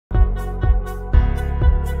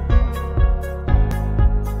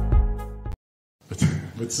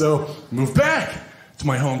And so moved back to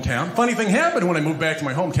my hometown. Funny thing happened when I moved back to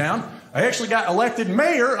my hometown. I actually got elected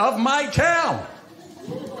mayor of my town.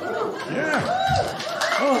 Yeah.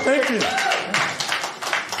 Oh, thank you.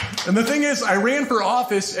 And the thing is, I ran for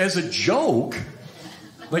office as a joke.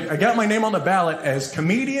 Like, I got my name on the ballot as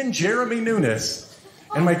comedian Jeremy Nunes,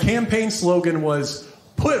 and my campaign slogan was,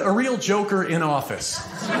 put a real joker in office.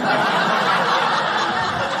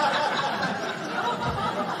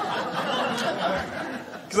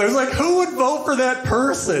 Because I was like, who would vote for that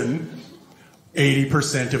person?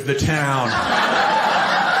 80% of the town.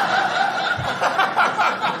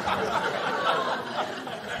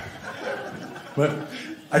 But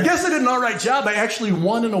I guess I did an all right job. I actually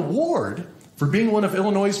won an award for being one of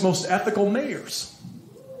Illinois' most ethical mayors.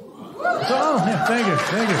 Oh, yeah, thank you.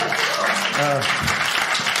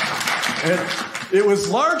 And it was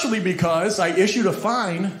largely because I issued a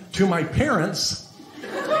fine to my parents.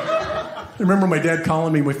 I remember my dad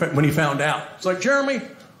calling me when he found out. It's like, Jeremy,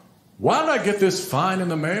 why did I get this fine in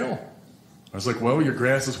the mail? I was like, well, your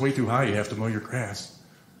grass is way too high. You have to mow your grass.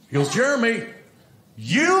 He goes, Jeremy,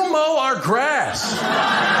 you mow our grass.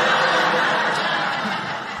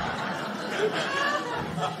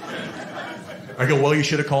 I go, well, you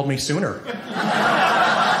should have called me sooner.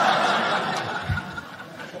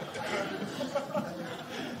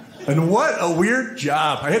 And what a weird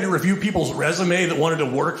job. I had to review people's resume that wanted to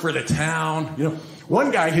work for the town. You know,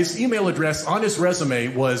 one guy, his email address on his resume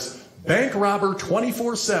was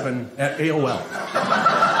bankrobber247 at AOL.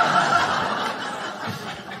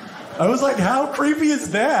 I was like, how creepy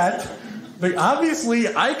is that? Like,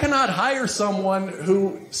 obviously, I cannot hire someone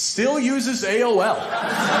who still uses AOL.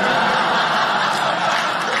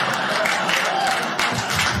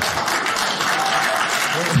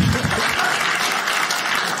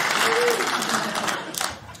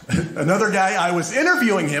 Another guy, I was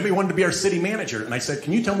interviewing him. He wanted to be our city manager. And I said,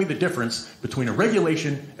 can you tell me the difference between a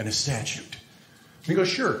regulation and a statute? And he goes,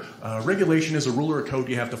 sure. Regulation is a rule or a code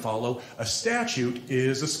you have to follow. A statute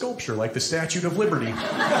is a sculpture, like the Statue of Liberty.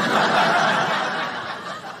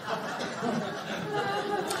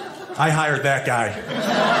 I hired that guy.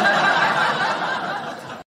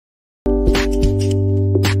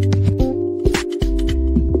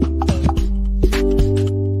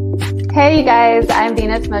 Hey you guys, I'm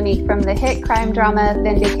Venus Monique from the hit crime drama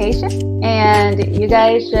Vindication, and you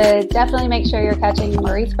guys should definitely make sure you're catching the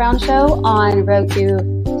Maurice Brown Show on Roku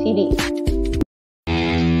TV.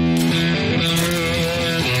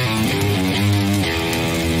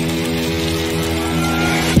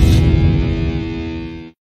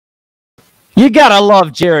 You gotta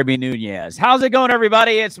love Jeremy Nunes. How's it going,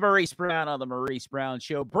 everybody? It's Maurice Brown on the Maurice Brown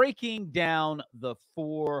Show, breaking down the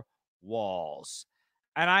four walls.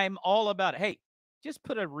 And I'm all about, hey, just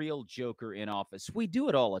put a real joker in office. We do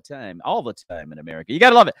it all the time in America. You got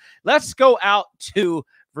to love it. Let's go out to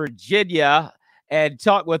Virginia and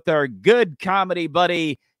talk with our good comedy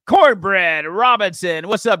buddy, Cornbread Robinson.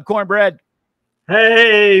 What's up, Cornbread?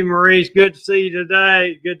 Hey, Maurice. Good to see you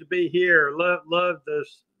today. Good to be here. Love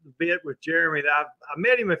this bit with Jeremy. I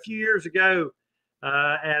met him a few years ago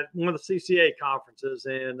at one of the CCA conferences.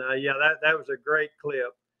 And, yeah, that was a great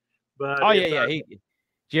clip. But oh, yeah.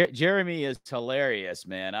 Jeremy is hilarious,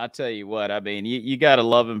 man. I'll tell you what. I mean, you got to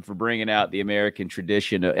love him for bringing out the American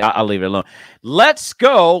tradition. I'll leave it alone. Let's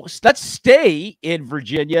go. Let's stay in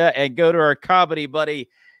Virginia and go to our comedy buddy,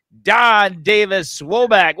 Don Davis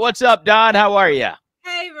Womack. What's up, Don? How are you?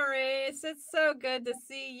 Hey, Maurice. It's so good to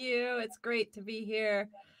see you. It's great to be here.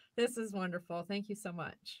 This is wonderful. Thank you so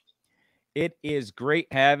much. It is great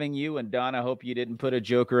having you. And Don, I hope you didn't put a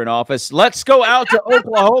joker in office. Let's go out to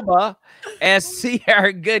Oklahoma and see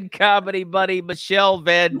our good comedy buddy, Michele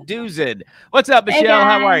VanDusen. What's up, Michele? Hey,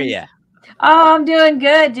 how are you? Oh, I'm doing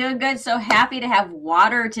good. So happy to have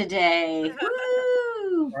water today.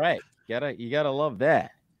 Woo! All right. You gotta love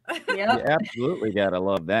that. Yep. You absolutely gotta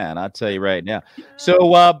love that. I'll tell you right now.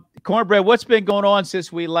 So, Cornbread, what's been going on since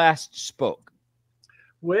we last spoke?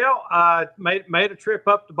 Well, I made a trip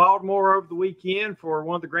up to Baltimore over the weekend for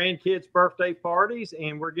one of the grandkids' birthday parties,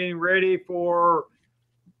 and we're getting ready for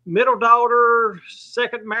middle daughter's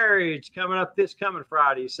second marriage coming up this coming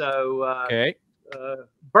Friday. So, okay.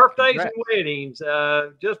 Birthdays and weddings,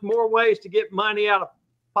 just more ways to get money out of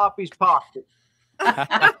Poppy's pocket.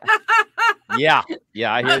 Yeah,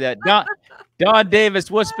 I hear that. Don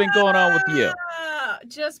Davis, what's been going on with you?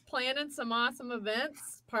 Just planning some awesome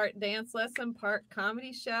events, part dance lesson, part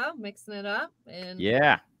comedy show, mixing it up, and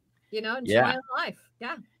enjoying life.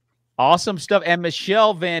 Yeah. Awesome stuff. And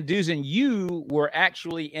Michele VanDusen, you were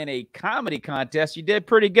actually in a comedy contest. You did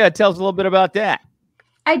pretty good. Tell us a little bit about that.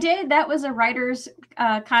 I did. That was a writers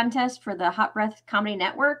contest for the Hot Breath Comedy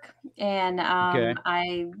Network, and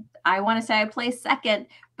I want to say I placed second,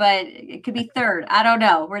 but it could be third. I don't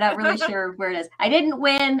know. We're not really sure where it is. I didn't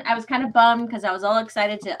win. I was kind of bummed because I was all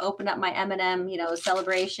excited to open up my M&M,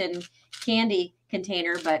 celebration candy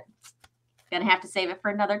container, but gonna have to save it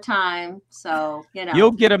for another time. So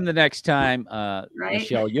you'll get them the next time, right?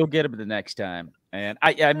 Michele. You'll get them the next time. And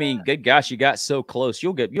I mean, good gosh, you got so close.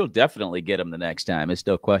 You'll definitely get them the next time. It's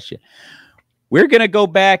no question. We're going to go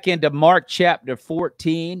back into Mark chapter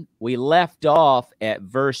 14. We left off at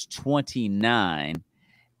verse 29,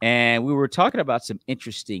 and we were talking about some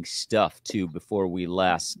interesting stuff too before we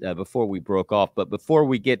broke off. But before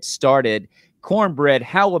we get started, Cornbread,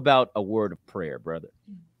 how about a word of prayer, brother?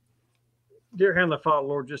 Dear Heavenly Father,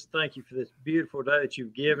 Lord, just thank you for this beautiful day that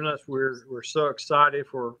you've given us. We're so excited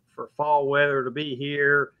for fall weather to be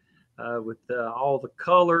here with all the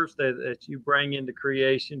colors that you bring into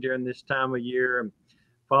creation during this time of year. And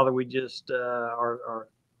Father, we just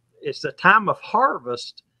it's a time of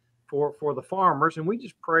harvest for the farmers, and we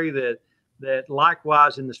just pray that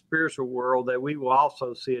likewise in the spiritual world that we will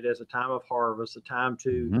also see it as a time of harvest, a time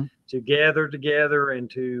to gather together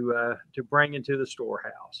and to bring into the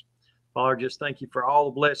storehouse. Father, just thank you for all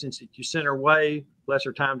the blessings that you sent our way. Bless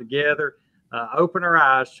our time together. Open our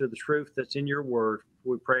eyes to the truth that's in your word.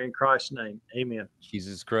 We pray in Christ's name. Amen.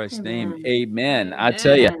 Jesus Christ's name. Amen. I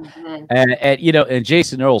tell you, and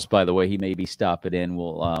Jason Earls, by the way, he may be stopping in.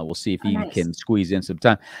 We'll see if he can squeeze in some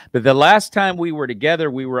time. But the last time we were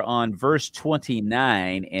together, we were on verse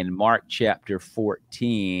 29 in Mark chapter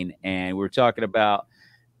 14, and we're talking about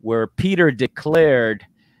where Peter declared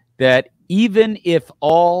that even if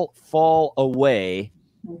all fall away,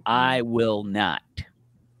 I will not.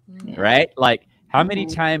 Right? Like, how many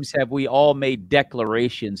times have we all made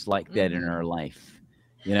declarations like that in our life?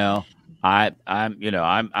 I'm going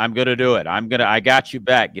to do it. I got you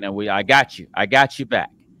back. I got you back.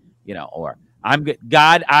 Or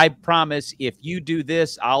God, I promise if you do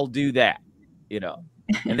this, I'll do that.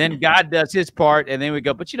 And then God does his part, and then we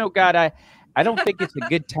go, but God, I don't think it's a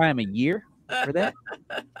good time of year for that.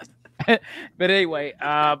 But anyway,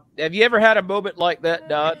 have you ever had a moment like that,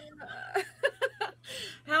 Dodd?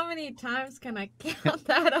 How many times can I count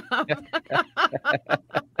that up?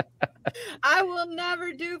 I will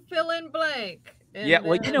never do fill in blank.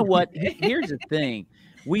 Well, you know what? Here's the thing.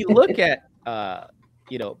 We look at,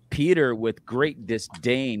 Peter with great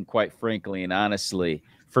disdain, quite frankly and honestly,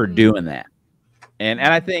 for doing that. And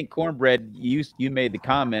I think, Cornbread, you made the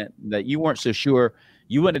comment that you weren't so sure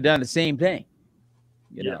you wouldn't have done the same thing,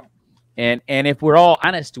 you know. And if we're all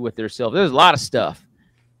honest with ourselves, there's a lot of stuff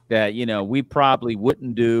that, we probably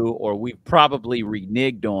wouldn't do or we probably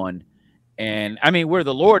reneged on. And I mean, where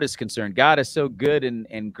the Lord is concerned, God is so good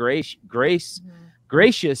and gracious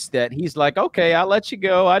that he's like, okay, I'll let you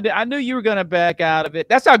go. I knew you were going to back out of it.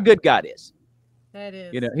 That's how good God is. That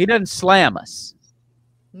is. He doesn't slam us.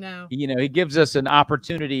 No. He gives us an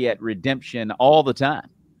opportunity at redemption all the time.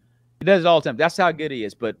 He does it all the time. That's how good he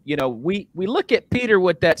is. But, we look at Peter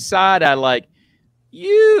with that side eye like,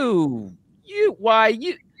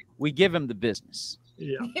 we give him the business.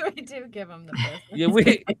 Yeah. We do give him the business. Yeah, we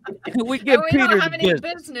give we Peter don't have the any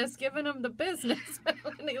business. Giving him the business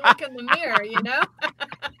when they look in the mirror,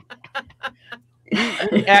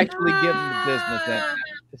 We actually give him the business. And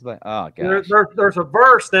it's like, oh, gosh. There's a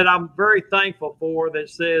verse that I'm very thankful for that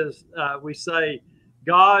says, we say,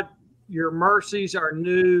 God, your mercies are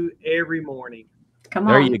new every morning. Come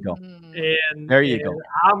on. There you go. And there you go.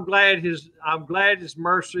 I'm glad his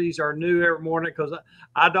mercies are new every morning because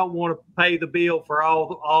I don't want to pay the bill for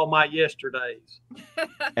all my yesterdays.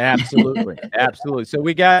 Absolutely. Absolutely. So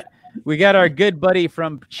we got our good buddy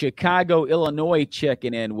from Chicago, Illinois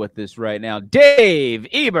checking in with us right now. Dave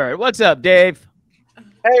Ebert. What's up, Dave?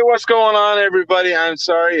 Hey, what's going on, everybody? I'm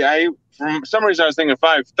sorry. For some reason I was thinking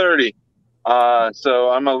 5:30.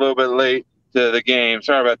 So I'm a little bit late to the game.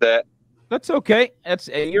 Sorry about that. That's okay.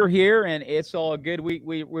 You're here, and it's all good.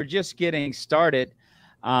 We're just getting started,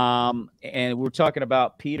 and we're talking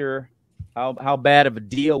about Peter, how bad of a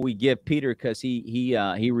deal we give Peter because he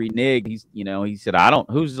reneged. He said, "I don't.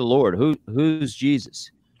 Who's the Lord? Who's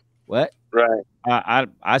Jesus? What? Right.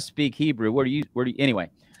 I speak Hebrew. Where do you? Anyway?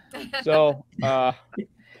 So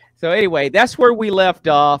anyway, that's where we left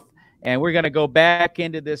off, and we're gonna go back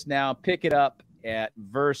into this now. Pick it up at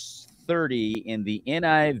verse 30 in the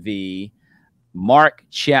NIV. Mark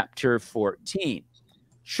chapter 14.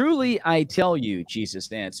 Truly I tell you, Jesus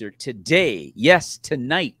answered, today, yes,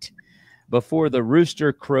 tonight, before the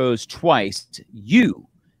rooster crows twice, you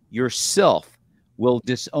yourself will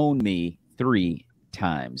disown me 3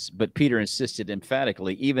 times. But Peter insisted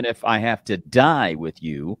emphatically, even if I have to die with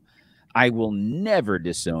you, I will never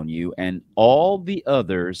disown you. And all the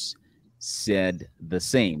others said the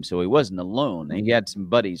same. So he wasn't alone. He had some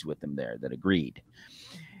buddies with him there that agreed.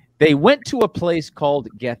 They went to a place called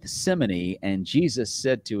Gethsemane, and Jesus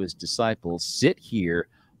said to his disciples, sit here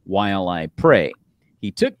while I pray.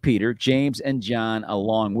 He took Peter, James, and John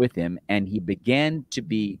along with him, and he began to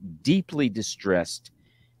be deeply distressed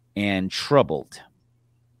and troubled.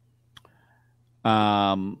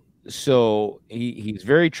 So he's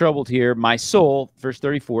very troubled here. My soul, verse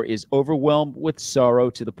 34, is overwhelmed with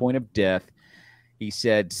sorrow to the point of death. He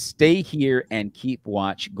said, stay here and keep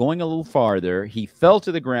watch. Going a little farther, he fell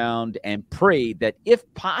to the ground and prayed that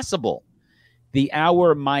if possible, the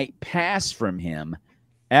hour might pass from him.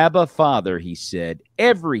 Abba, Father, he said,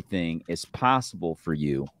 everything is possible for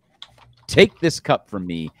you. Take this cup from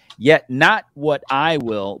me, yet not what I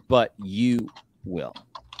will, but you will.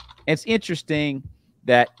 It's interesting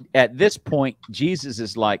that at this point, Jesus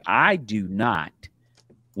is like, I do not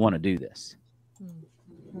want to do this.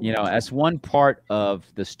 You know, that's one part of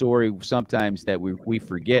the story sometimes that we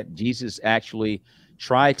forget. Jesus actually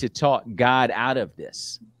tried to talk God out of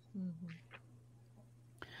this.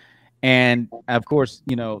 And, of course,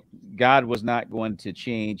 you know, God was not going to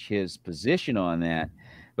change his position on that.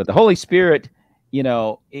 But the Holy Spirit, you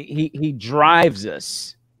know, he drives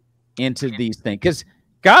us into these things. Because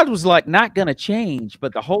God was like not going to change,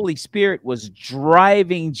 but the Holy Spirit was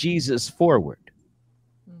driving Jesus forward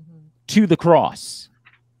to the cross.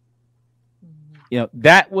 You know,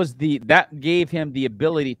 that gave him the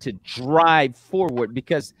ability to drive forward,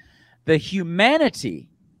 because the humanity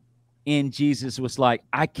in Jesus was like,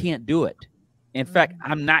 I can't do it. In fact,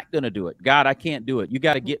 I'm not going to do it. God, I can't do it. You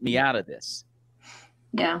got to get me out of this.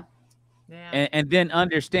 Yeah. And then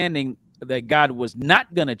understanding that God was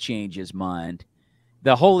not going to change his mind,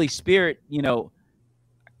 the Holy Spirit, you know,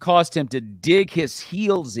 caused him to dig his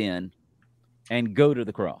heels in and go to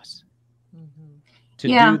the cross to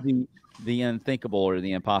do the unthinkable or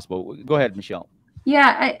the impossible. Go ahead, Michele.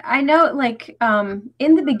 Yeah, I know, like,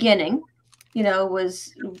 in the beginning, you know,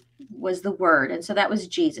 was the Word. And so that was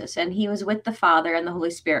Jesus. And he was with the Father and the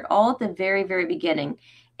Holy Spirit all at the very, very beginning.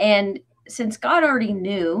 And since God already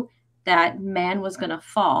knew that man was going to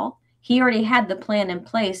fall, he already had the plan in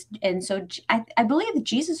place. And so I believe that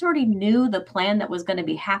Jesus already knew the plan that was going to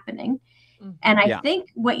be happening. And I think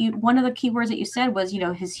one of the key words that you said was, you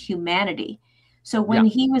know, his humanity. So when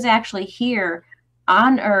he was actually here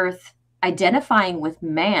on earth, identifying with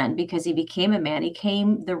man, because he became a man, he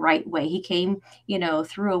came the right way. He came, you know,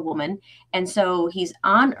 through a woman. And so he's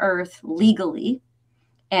on earth legally,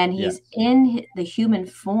 and he's in the human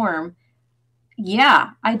form.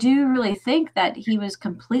 Yeah, I do really think that he was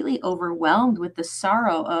completely overwhelmed with the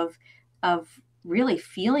sorrow of really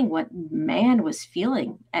feeling what man was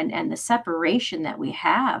feeling, and the separation that we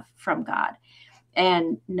have from God,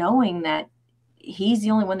 and knowing that he's the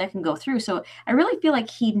only one that can go through. So I really feel like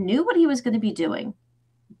he knew what he was going to be doing,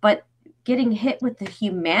 but getting hit with the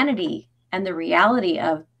humanity and the reality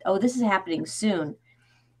of, oh, this is happening soon.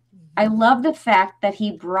 I love the fact that he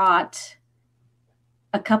brought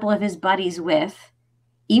a couple of his buddies with,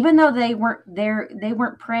 even though they weren't there, they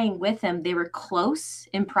weren't praying with him. They were close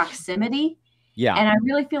in proximity. Yeah. And I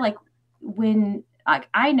really feel like when, like,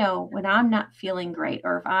 I know when I'm not feeling great,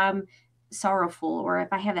 or if I'm sorrowful, or if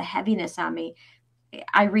I have a heaviness on me,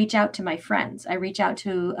 I reach out to my friends. I reach out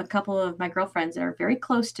to a couple of my girlfriends that are very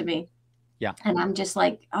close to me. Yeah. And I'm just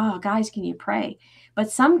like, oh, guys, can you pray? But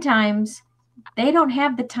sometimes they don't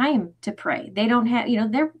have the time to pray. They don't have, you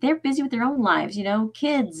know, they're busy with their own lives, you know,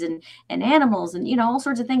 kids and animals and, you know, all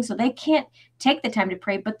sorts of things. So they can't take the time to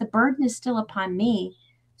pray, but the burden is still upon me.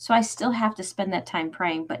 So I still have to spend that time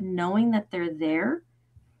praying, but knowing that they're there,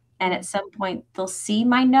 and at some point they'll see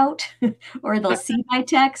my note or they'll see my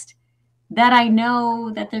text, that I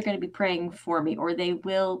know that they're going to be praying for me, or they've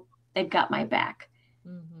got my back.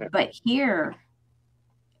 But here,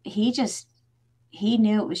 he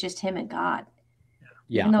knew it was just him and God.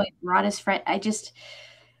 Yeah. Even though he brought his friend,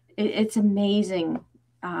 it's amazing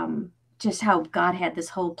just how God had this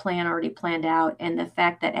whole plan already planned out. And the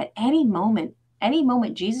fact that at any moment,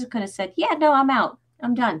 Jesus could have said, yeah, no, I'm out.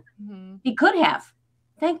 I'm done. He could have.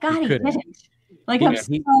 Thank God he didn't. Like,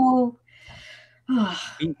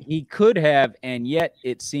 he could have, and yet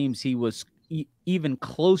it seems he was even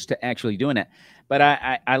close to actually doing that. But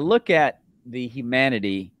I look at the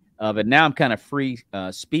humanity of it. Now I'm kind of free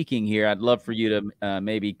speaking here. I'd love for you to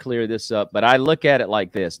maybe clear this up. But I look at it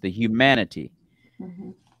like this. The humanity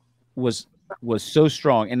was so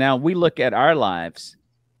strong. And now we look at our lives,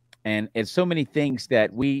 And it's so many things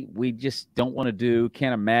that we just don't want to do,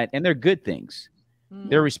 can't imagine. And they're good things.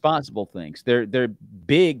 They're responsible things. They're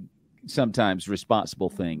big, sometimes responsible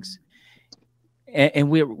things. And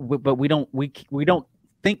but we don't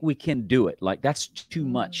think we can do it. Like, that's too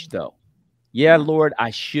much, though. Yeah, Lord,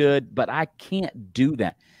 I should, but I can't do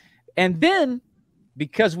that. And then,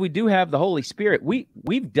 because we do have the Holy Spirit,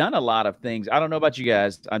 we've done a lot of things. I don't know about you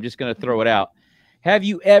guys. I'm just going to throw it out. Have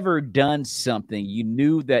you ever done something you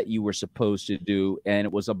knew that you were supposed to do, and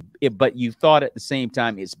it was but you thought at the same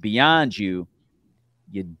time it's beyond you?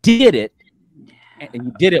 You did it, and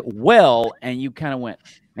you did it well, and you kind of went,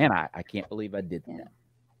 man, I can't believe I did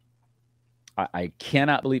that. I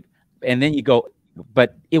cannot believe. And then you go,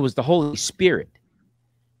 but it was the Holy Spirit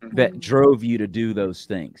that drove you to do those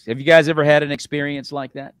things. Have you guys ever had an experience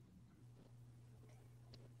like that?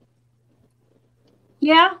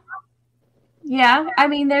 Yeah. Yeah. I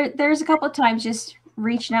mean, there's a couple of times just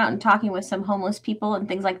reaching out and talking with some homeless people and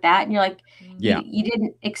things like that. And you're like, you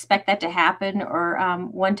didn't expect that to happen. Or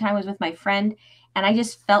one time I was with my friend, and I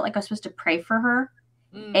just felt like I was supposed to pray for her.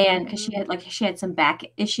 And because she had some back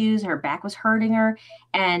issues, her back was hurting her.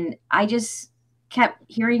 And I just kept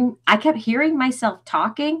hearing myself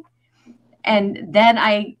talking. And then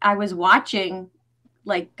I was watching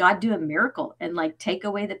like God do a miracle and like take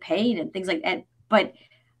away the pain and things like that. But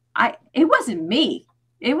it wasn't me.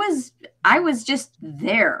 I was just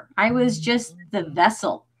there. I was just the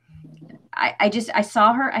vessel. I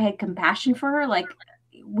saw her. I had compassion for her. Like,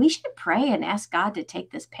 we should pray and ask God to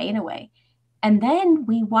take this pain away. And then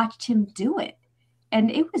we watched him do it.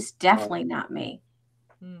 And it was definitely not me.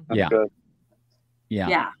 Yeah.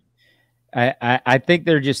 Yeah. I think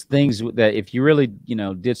they're just things that if you really,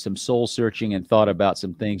 did some soul searching and thought about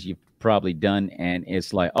some things you've probably done, and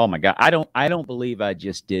it's like, oh my God, I don't believe I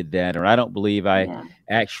just did that, or I don't believe I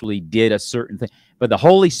actually did a certain thing. But the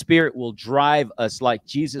Holy Spirit will drive us like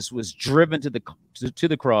Jesus was driven to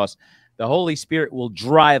the cross. The Holy Spirit will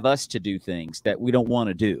drive us to do things that we don't want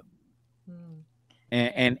to do.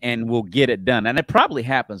 And we'll get it done. And it probably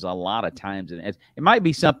happens a lot of times. And it might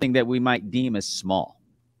be something that we might deem as small.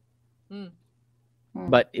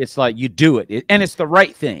 But it's like you do it. And it's the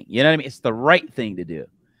right thing. You know what I mean? It's the right thing to do.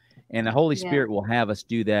 And the Holy Spirit will have us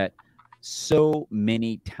do that so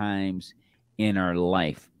many times in our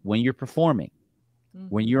life when you're performing,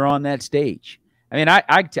 when you're on that stage. I mean,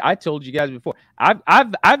 I told you guys before,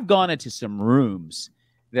 I've gone into some rooms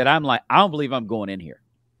that I'm like, I don't believe I'm going in here.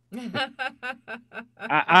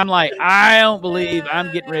 I'm like, I don't believe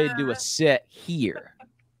I'm getting ready to do a set here.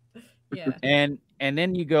 And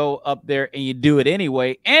then you go up there and you do it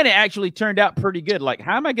anyway, and it actually turned out pretty good. Like,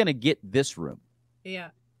 how am I going to get this room?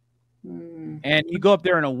 And you go up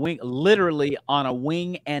there in a wing, literally on a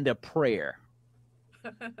wing and a prayer.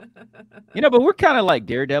 But we're kind of like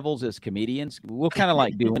daredevils as comedians. We'll kind of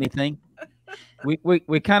like do anything. We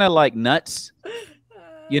kind of like nuts.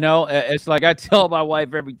 It's like I tell my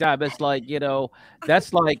wife every time, it's like,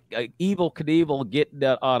 that's like Evel Knievel getting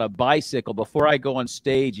on a bicycle before I go on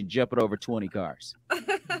stage and jumping over 20 cars.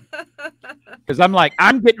 Because I'm like,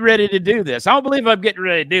 I'm getting ready to do this. I don't believe I'm getting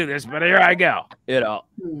ready to do this, but here I go,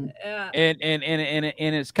 And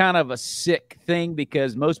it's kind of a sick thing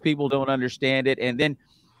because most people don't understand it. And then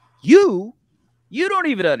you don't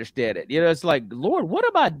even understand it. It's like, Lord, what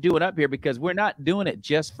am I doing up here? Because we're not doing it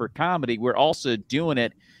just for comedy. We're also doing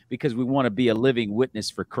it because we want to be a living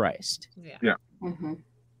witness for Christ. Yeah.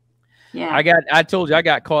 I told you I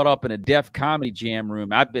got caught up in a deaf comedy jam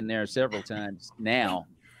room. I've been there several times now,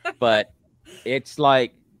 but it's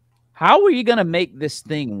like, how are you going to make this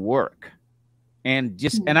thing work? And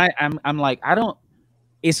I'm like,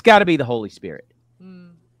 it's got to be the Holy Spirit.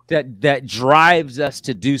 That drives us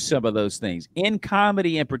to do some of those things in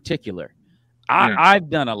comedy in particular. I've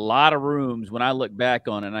done a lot of rooms when I look back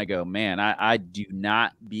on it and I go, man, I do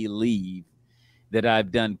not believe that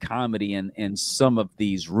I've done comedy in some of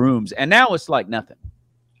these rooms. And now it's like nothing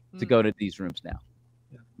to go to these rooms now.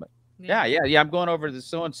 But I'm going over to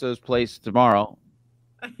so-and-so's place tomorrow.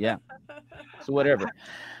 Yeah. So whatever.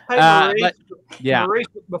 Hey, Maurice, Maurice,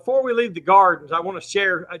 before we leave the gardens, I want to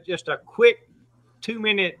share just a quick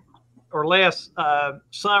 2-minute or less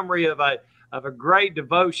summary of a great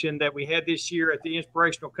devotion that we had this year at the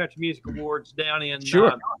Inspirational Country Music Awards down in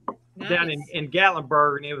in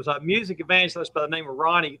Gatlinburg, and it was a music evangelist by the name of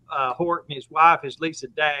Ronnie Horton. His wife is Lisa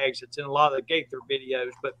Daggs. It's in a lot of the Gaither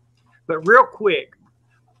videos, but real quick,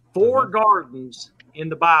 4 gardens in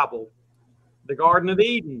the Bible: the Garden of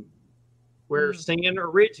Eden, where sin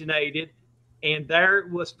originated, and there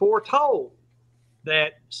it was foretold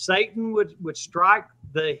that Satan would strike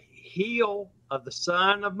the heel of the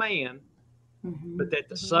Son of Man but that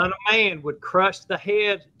the Son of Man would crush the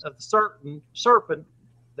head of the serpent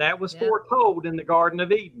that was foretold in the Garden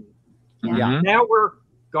of Eden. Now we're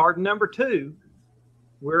garden number 2.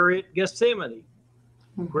 We're at Gethsemane,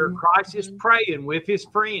 where Christ is praying with his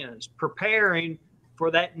friends, preparing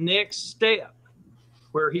for that next step,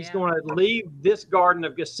 where he's going to leave this Garden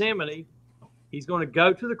of Gethsemane. He's going to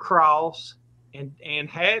go to the cross and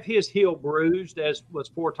have his heel bruised, as was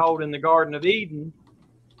foretold in the Garden of Eden.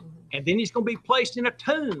 And then he's going to be placed in a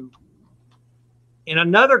tomb in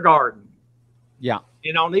another garden.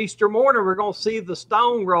 And on Easter morning, we're going to see the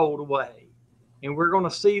stone rolled away. And we're going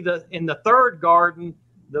to see in the third garden,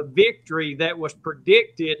 the victory that was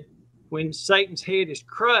predicted when Satan's head is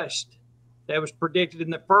crushed, that was predicted in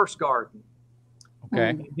the first garden.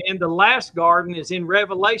 And then the last garden is in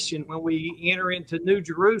Revelation, when we enter into New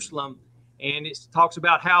Jerusalem. And it talks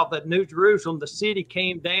about how the New Jerusalem, the city,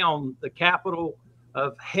 came down, the capital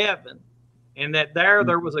of heaven, and that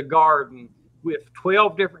there was a garden with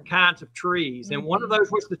 12 different kinds of trees. And one of those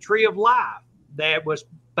was the tree of life that was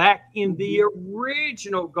back in the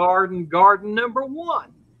original garden, garden number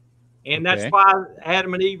 1. And that's why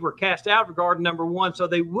Adam and Eve were cast out of garden number 1, so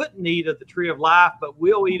they wouldn't eat of the tree of life, but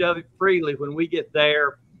we'll eat of it freely when we get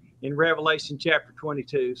there in Revelation chapter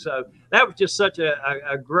 22. So that was just such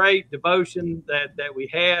a great devotion that we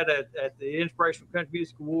had at the Inspirational Country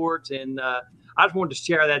Music Awards. And I just wanted to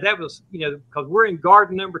share that. That was, because we're in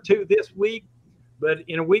garden number 2 this week, but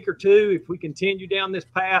in a week or two, if we continue down this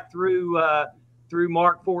path through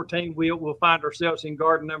Mark 14, we'll find ourselves in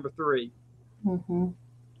garden number 3.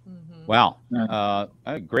 Wow.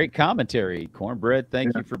 Great commentary, Cornbread.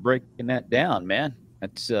 Thank you for breaking that down, man.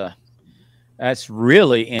 That's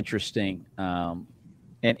really interesting. And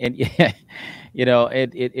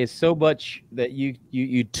it's so much that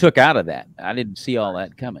you took out of that. I didn't see all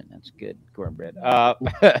that coming. That's good, Cornbread.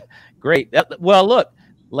 Great. Well, look,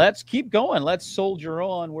 let's keep going. Let's soldier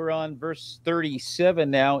on. We're on verse 37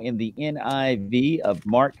 now in the NIV of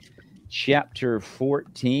Mark chapter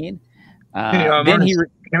 14. Can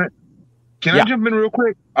I jump in real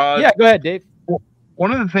quick? Yeah, go ahead, Dave.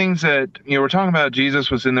 One of the things that, we're talking about, Jesus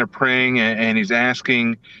was in there praying and he's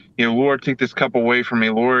asking, Lord, take this cup away from me.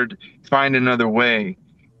 Lord, find another way.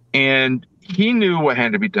 And he knew what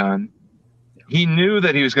had to be done. He knew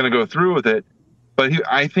that he was going to go through with it. But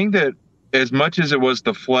I think that as much as it was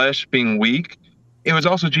the flesh being weak, it was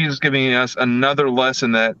also Jesus giving us another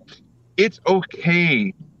lesson that it's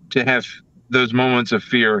okay to have those moments of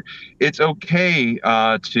fear. It's okay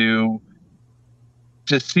to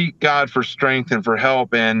seek God for strength and for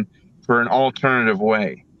help and for an alternative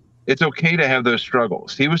way. It's okay to have those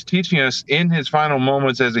struggles. He was teaching us in his final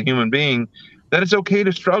moments as a human being that it's okay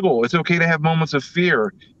to struggle. It's okay to have moments of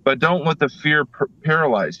fear, but don't let the fear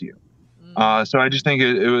paralyze you. So I just think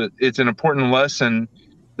it's an important lesson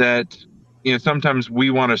that, sometimes we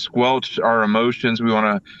want to squelch our emotions. We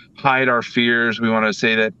want to hide our fears. We want to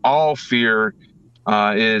say that all fear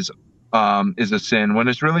is a sin, when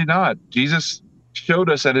it's really not. Jesus showed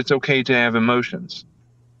us that it's okay to have emotions.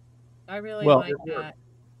 I really like that.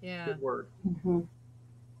 Yeah. Good word.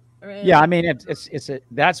 Yeah, I mean,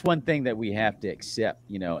 that's one thing that we have to accept,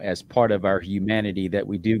 as part of our humanity, that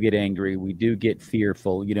we do get angry, we do get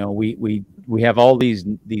fearful, we have all these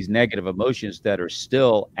negative emotions that are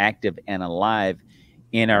still active and alive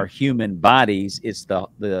in our human bodies. It's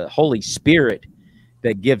the Holy Spirit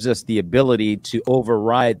that gives us the ability to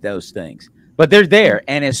override those things. But they're there,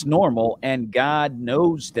 and it's normal, and God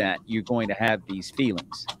knows that you're going to have these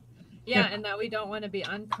feelings. Yeah, and that we don't want to be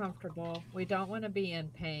uncomfortable. We don't want to be in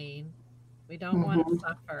pain. We don't want to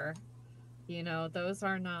suffer. Those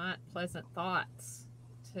are not pleasant thoughts,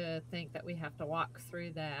 to think that we have to walk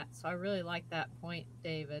through that. So I really like that point,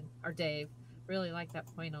 Dave. Really like that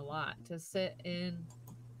point a lot, to sit in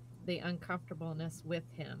the uncomfortableness with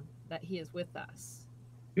him, that he is with us.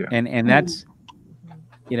 Yeah. And that's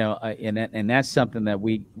and that's something that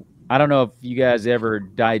I don't know if you guys ever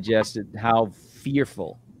digested how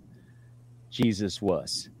fearful Jesus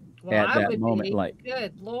was at that moment. Like,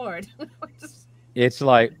 good Lord. It's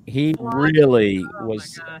like he really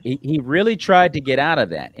was, he really tried to get out of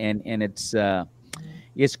that. And it's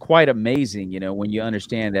quite amazing, when you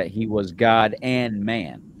understand that he was God and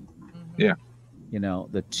man. Yeah.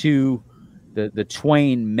 The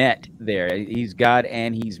twain met there. He's God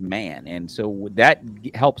and he's man. And so that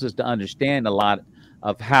helps us to understand a lot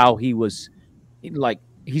of how he was, like,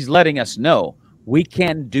 he's letting us know we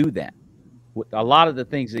can do that. A lot of the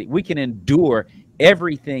things that we can endure,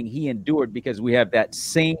 everything he endured, because we have that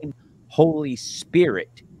same Holy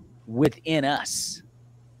Spirit within us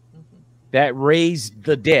that raised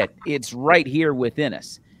the dead. It's right here within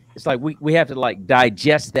us. it's like we have to like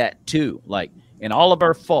digest that too. Like in all of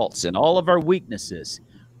our faults and all of our weaknesses,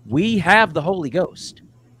 we have the Holy Ghost.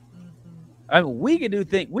 I mean, we can do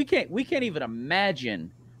things. We can't even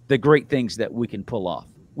imagine the great things that we can pull off.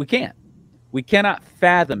 We can't. We cannot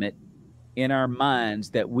fathom it in our minds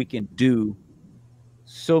that we can do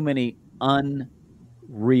so many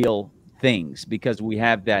unreal things because we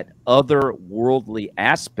have that otherworldly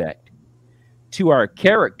aspect to our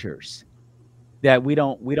characters that we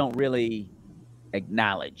don't really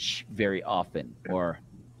acknowledge very often, or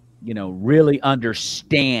really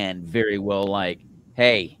understand very well. Like,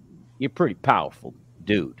 hey, you're pretty powerful,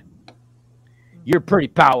 dude. You're a pretty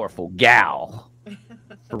powerful gal,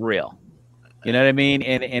 for real. You know what I mean?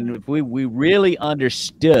 And if we really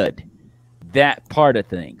understood that part of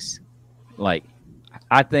things, like,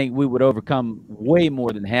 I think we would overcome way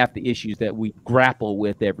more than half the issues that we grapple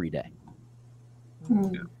with every day.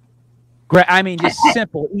 I mean, just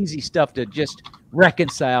simple, easy stuff to just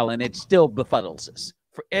reconcile, and it still befuddles us.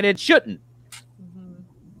 And it shouldn't.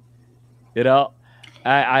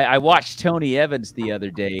 I watched Tony Evans the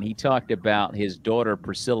other day, and he talked about his daughter,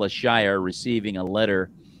 Priscilla Shire, receiving a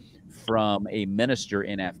letter from a minister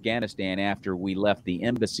in Afghanistan after we left the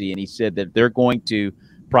embassy. And he said that they're going to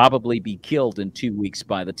probably be killed in 2 weeks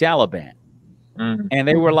by the Taliban. And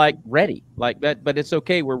they were like, ready, like that, but it's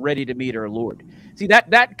okay. We're ready to meet our Lord. See,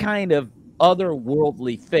 that kind of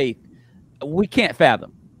otherworldly faith, we can't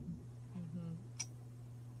fathom.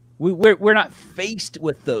 We're not faced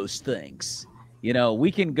with those things.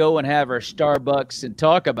 We can go and have our Starbucks and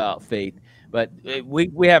talk about faith, but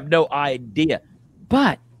we have no idea.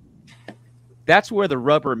 But that's where the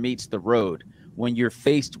rubber meets the road when you're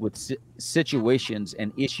faced with situations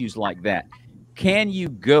and issues like that. Can you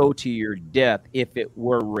go to your death if it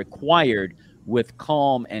were required with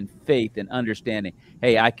calm and faith and understanding?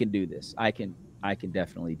 Hey, I can do this. I can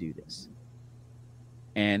definitely do this.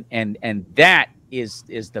 And that is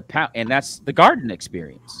the power, and that's the garden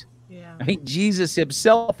experience. Yeah. I mean, Jesus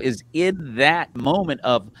himself is in that moment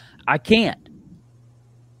of I can't,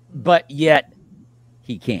 but yet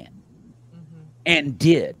he can, and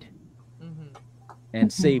did,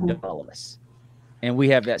 and saved all of us. And we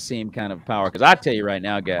have that same kind of power. Because I tell you right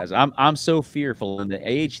now, guys, I'm so fearful in the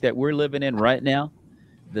age that we're living in right now,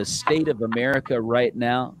 the state of America right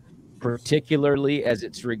now, particularly as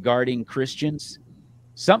it's regarding Christians,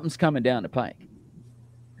 something's coming down the pike.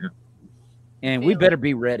 Yeah. And we better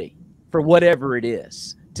be ready for whatever it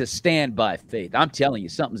is to stand by faith. I'm telling you,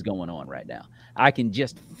 something's going on right now. I can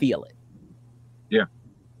just feel it. Yeah.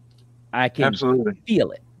 I can absolutely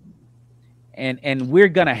feel it. And we're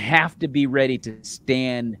going to have to be ready to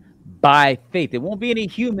stand by faith. It won't be any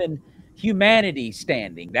humanity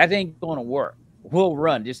standing. That ain't going to work. We'll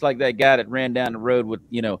run just like that guy that ran down the road with,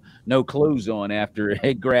 no clothes on after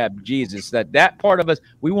he grabbed Jesus. That part of us,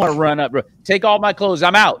 we want to run up. Take all my clothes.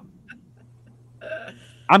 I'm out.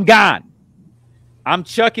 I'm gone. I'm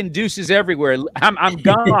chucking deuces everywhere. I'm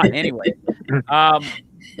gone anyway.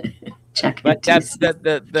 But that's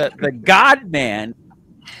the God man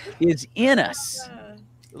is in us.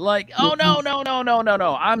 Like, oh,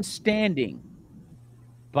 no. I'm standing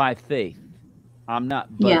by faith. I'm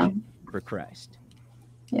not budging for Christ.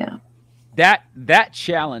 Yeah. That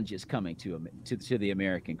challenge is coming to the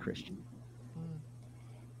American Christian.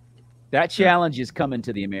 That challenge is coming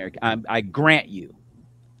to the American. I grant you.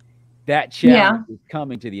 That challenge is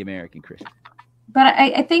coming to the American Christian. But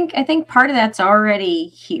I think part of that's already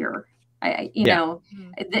here. You know,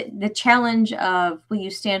 the challenge of will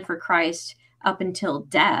you stand for Christ up until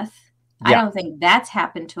death? I don't think that's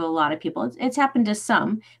happened to a lot of people. It's happened to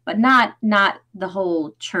some, but not the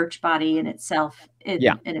whole church body in itself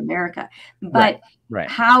in America. But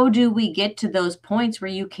how do we get to those points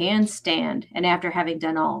where you can stand, and after having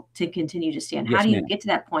done all, to continue to stand? How do you get to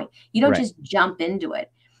that point? You don't just jump into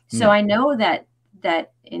it. So I know that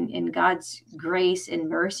in God's grace and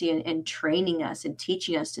mercy and training us and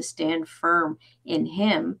teaching us to stand firm in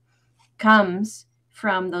him comes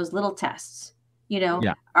from those little tests.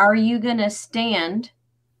 Are you going to stand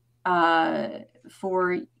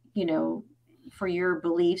for your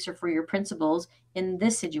beliefs or for your principles in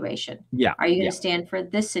this situation? Are you going to stand for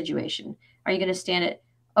this situation? Are you going to stand at,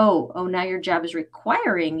 now your job is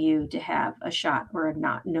requiring you to have a shot or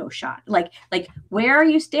no shot? Like where are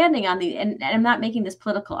you standing on and I'm not making this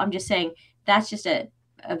political. I'm just saying that's just a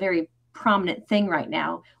very prominent thing right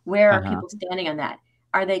now. Where are people standing on that?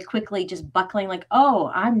 Are they quickly just buckling like,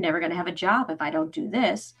 I'm never going to have a job if I don't do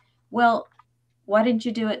this? Well, why didn't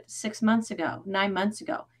you do it 6 months ago, 9 months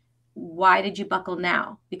ago? Why did you buckle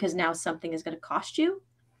now? Because now something is going to cost you?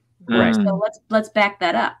 Right. So let's back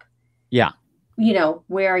that up. Yeah. you know,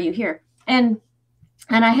 where are you here? And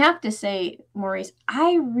I have to say, Maurice,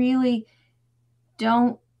 I really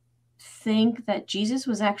don't think that Jesus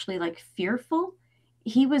was actually like fearful.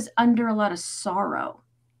 He was under a lot of sorrow.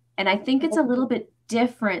 And I think it's a little bit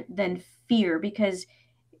different than fear because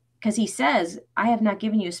he says, I have not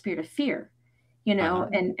given you a spirit of fear, you know,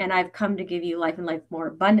 and I've come to give you life and life more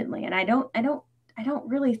abundantly. And I don't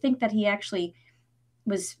really think that he actually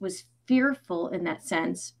was fearful in that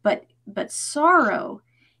sense, but sorrow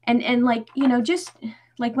and like, you know, just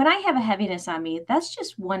like when I have a heaviness on me, that's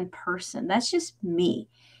just one person. That's just me.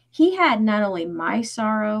 He had not only my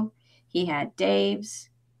sorrow, he had Dave's,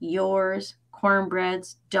 yours,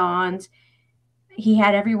 Cornbread's, Dawn's. He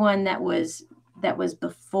had everyone that was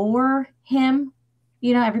before him,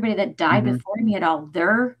 you know, everybody that died before him. He had all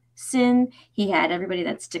their sin. He had everybody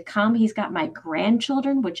that's to come. He's got my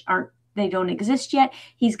grandchildren, which they don't exist yet.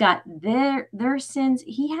 He's got their sins.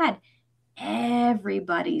 He had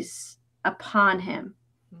everybody's upon him.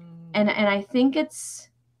 And I think it's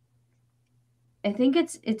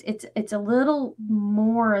a little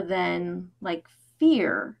more than like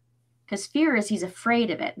fear, because fear is he's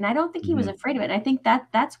afraid of it. And I don't think he was afraid of it. And I think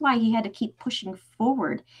that's why he had to keep pushing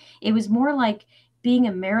forward. It was more like being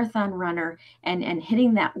a marathon runner and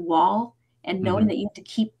hitting that wall and knowing that you have to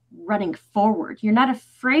keep running forward. You're not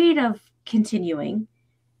afraid of continuing,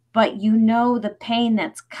 but you know the pain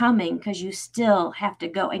that's coming because you still have to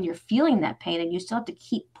go and you're feeling that pain and you still have to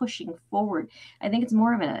keep pushing forward. I think it's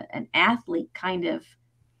more of an athlete kind of,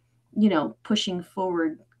 you know, pushing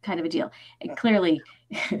forward kind of a deal. And clearly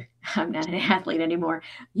I'm not an athlete anymore.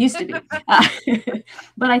 Used to be.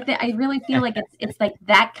 But I really feel like it's like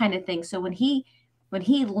that kind of thing. So when he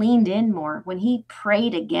leaned in more, when he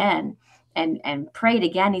prayed again and prayed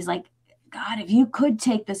again, he's like, God, if you could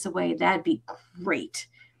take this away, that'd be great.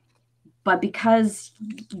 But because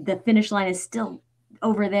the finish line is still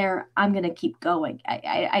over there, I'm going to keep going.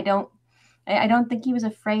 I don't think he was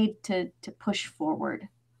afraid to push forward.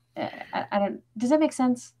 I don't. Does that make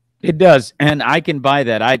sense? It does, and I can buy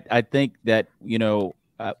that. I think that, you know,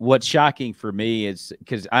 what's shocking for me is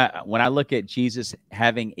because when I look at Jesus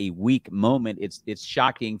having a weak moment, it's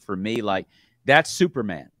shocking for me. Like, that's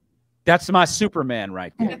Superman. That's my Superman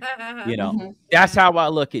right there. You know, that's how I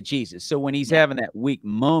look at Jesus. So when he's having that weak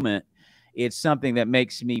moment, it's something that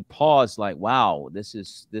makes me pause. Like, wow, this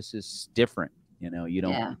is different. You know, you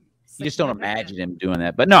just don't imagine him doing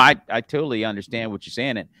that. But no, I totally understand what you're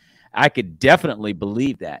saying, and I could definitely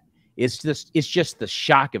believe that. It's just the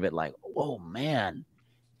shock of it. Like, oh man,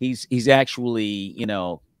 he's actually, you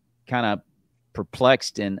know, kind of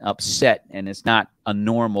perplexed and upset, and it's not a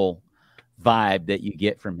normal vibe that you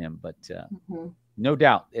get from him. But no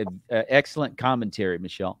doubt, excellent commentary,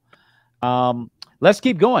 Michele. Let's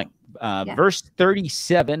keep going. Verse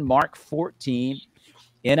 37, Mark 14,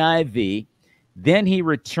 NIV. Then he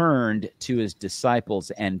returned to his disciples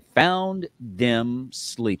and found them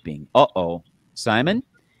sleeping. Simon,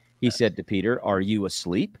 he said to Peter, are you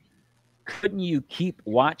asleep? Couldn't you keep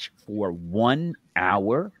watch for 1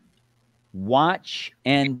 hour? Watch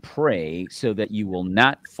and pray so that you will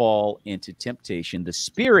not fall into temptation. The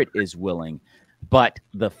spirit is willing, but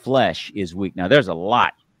the flesh is weak. Now, there's a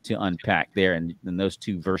lot to unpack there in those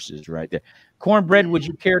two verses right there. Cornbread, would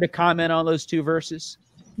you care to comment on those two verses?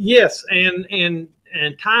 Yes, and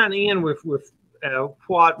tying in with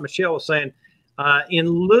what Michele was saying, in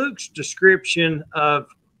Luke's description of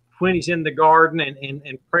when he's in the garden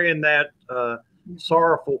and praying that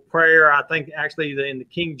sorrowful prayer, I think actually in the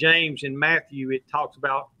King James in Matthew, it talks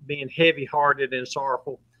about being heavy-hearted and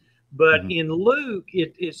sorrowful. But in Luke,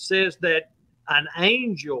 it says that an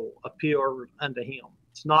angel appeared unto him.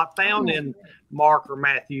 It's not found in Mark or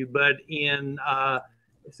Matthew, but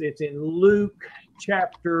it's in Luke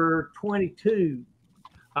chapter 22.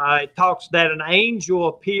 It talks that an angel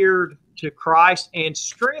appeared to Christ and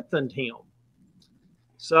strengthened him.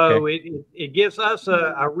 So it gives us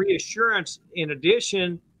a reassurance, in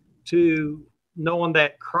addition to knowing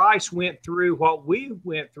that Christ went through what we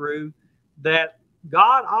went through, that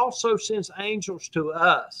God also sends angels to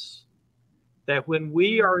us. That when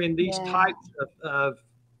we are in these types of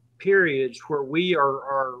periods where we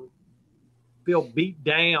are feel beat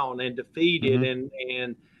down and defeated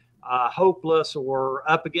and hopeless or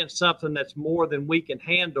up against something that's more than we can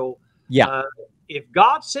handle, if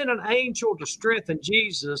God sent an angel to strengthen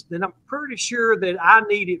Jesus, then I'm pretty sure that I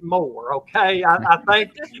need it more. Okay, I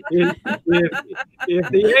think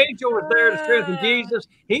if the angel was there to strengthen Jesus,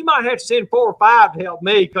 he might have to send 4 or 5 to help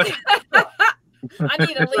me. I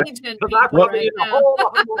need a legion. Because I probably need a whole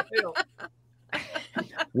lot more help.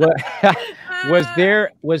 What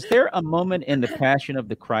was there a moment in the Passion of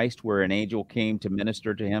the Christ where an angel came to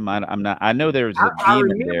minister to him? I'm not. I know there was a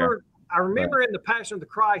demon there. I remember in the Passion of the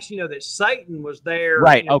Christ, that Satan was there,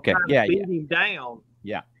 right? Okay, trying to beat him down.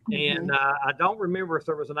 Yeah. And I don't remember if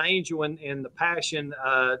there was an angel in the Passion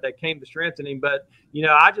that came to strengthen him. But,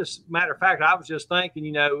 matter of fact, I was just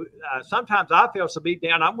thinking, sometimes I feel so beat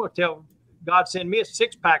down. I'm going to tell God, send me a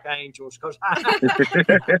 6-pack of angels, because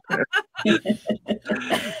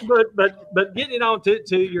but getting on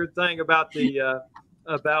to your thing about the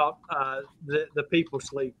people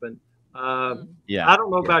sleeping. I don't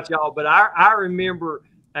know about y'all, but I remember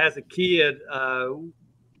as a kid,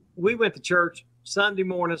 we went to church Sunday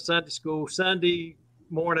morning, Sunday school, Sunday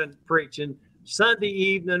morning preaching, Sunday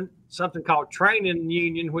evening, something called training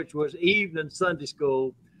union, which was evening Sunday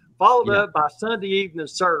school, followed up by Sunday evening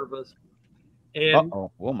service. And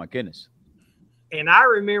oh my goodness. And I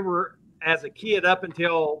remember as a kid, up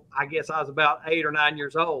until I guess I was about 8 or 9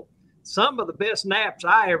 years old, some of the best naps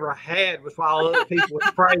I ever had was while other people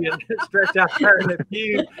were praying, stretched out there in the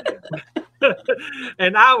pew.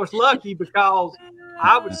 And I was lucky because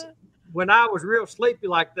when I was real sleepy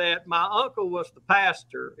like that, my uncle was the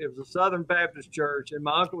pastor. It was a Southern Baptist church, and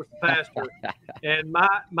my uncle was the pastor. And my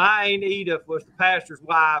Aunt Edith was the pastor's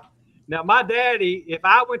wife. Now, my daddy, if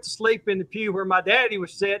I went to sleep in the pew where my daddy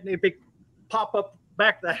was sitting, it'd pop up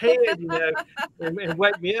back of the head, and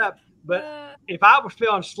wake me up. But if I was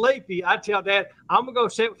feeling sleepy, I'd tell Dad, I'm gonna go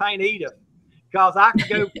sit with Aunt Edith, because I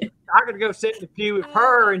could go sit in the pew with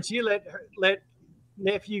her, and she let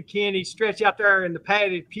nephew Kenny stretch out there in the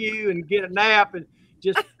padded pew and get a nap, and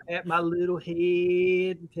just at my little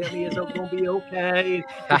head and tell me it's gonna be okay,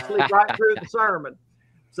 and sleep right through the sermon.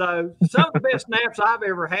 So some of the best naps I've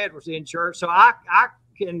ever had was in church. So I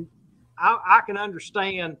can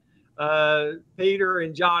understand Peter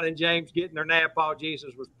and John and James getting their nap while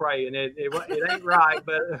Jesus was praying. It ain't right,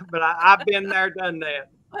 but I've been there, done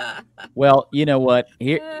that. Well, you know what?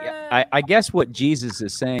 Here, I guess what Jesus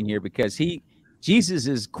is saying here, because Jesus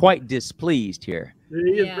is quite displeased here.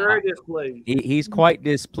 He is very displeased. He's quite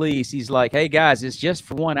displeased. He's like, hey guys, it's just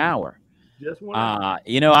for 1 hour. Just 1 hour.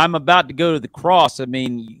 I'm about to go to the cross. I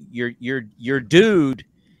mean, your dude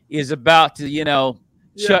is about to,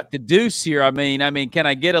 chuck the deuce here. I mean, can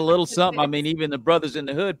I get a little something? I mean, even the brothers in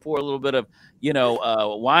the hood pour a little bit of,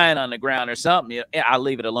 wine on the ground or something. I'll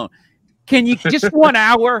leave it alone. Can you just 1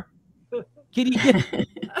 hour? Can you get?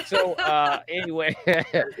 So anyway.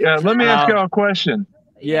 Yeah, let me ask y'all a question.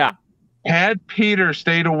 Yeah. Had Peter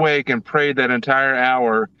stayed awake and prayed that entire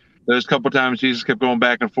hour, those couple times Jesus kept going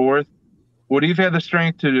back and forth, would he have had the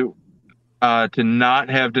strength to not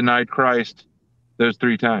have denied Christ those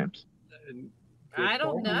 3 times? I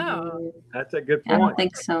don't know. That's a good point. I don't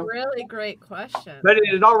think so. Really great question. But it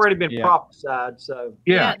had already been prophesied, so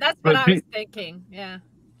yeah, that's what I was thinking. Yeah.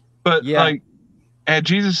 But like, had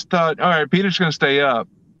Jesus thought, all right, Peter's going to stay up,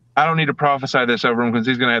 I don't need to prophesy this over him because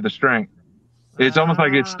he's going to have the strength. It's almost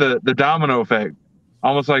like it's the domino effect.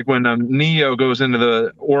 Almost like when Neo goes into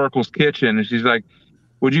the Oracle's kitchen and she's like,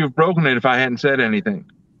 would you have broken it if I hadn't said anything?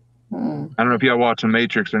 I don't know if y'all watched The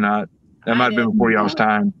Matrix or not. That might have been before y'all's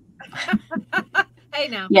time. Hey,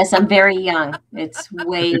 now. Yes, I'm very young. It's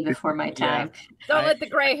way before my time. Don't let the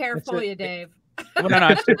gray hair fool you, Dave. Well,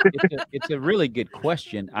 no, it's a really good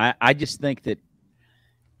question. I just think that,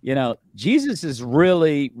 Jesus is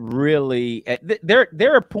really, really,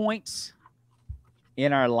 there are points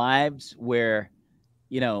in our lives where,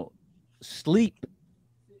 sleep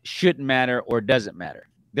shouldn't matter or doesn't matter.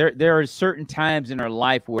 There are certain times in our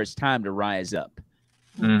life where it's time to rise up.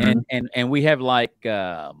 Mm-hmm. And we have like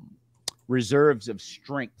reserves of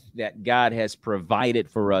strength that God has provided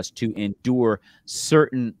for us to endure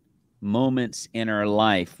certain moments in our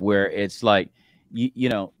life where it's like, you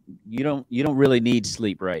don't really need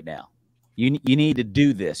sleep right now. You need to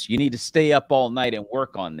do this. You need to stay up all night and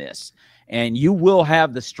work on this. And you will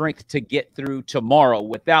have the strength to get through tomorrow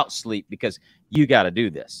without sleep because you got to do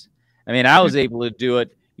this. I mean, I was able to do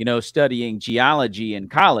it, studying geology in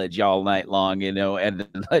college all night long, and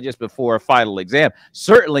just before a final exam.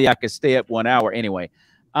 Certainly I could stay up 1 hour anyway.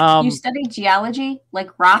 You study geology,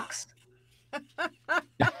 like rocks?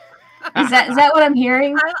 Is that what I'm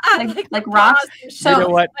hearing? Like rocks? So, you know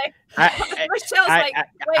what? Michelle's like,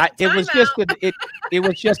 wait, it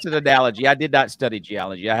was just an analogy. I did not study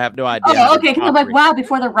geology. I have no idea. Oh, okay. Because I'm like, wow,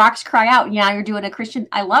 before the rocks cry out, you're doing a Christian.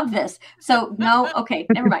 I love this. So no, okay,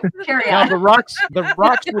 never mind. Carry on. The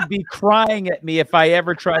rocks would be crying at me if I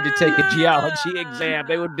ever tried to take a geology exam.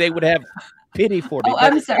 They would have pity for me. Oh,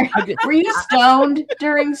 I'm sorry. Were you stoned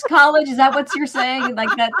during college? Is that what you're saying? Like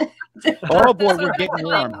that? Oh boy, we're getting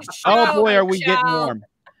warm. Oh boy, are we getting warm?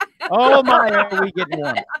 Oh my, are we getting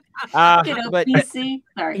warm? But PC.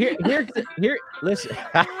 Sorry. Listen.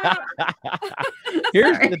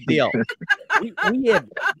 Here's the deal. We have,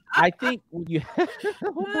 I think, when you're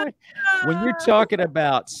talking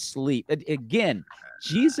about sleep, again,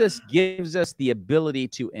 Jesus gives us the ability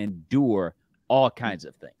to endure all kinds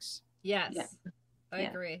of things. Yes, I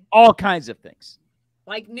agree. All kinds of things.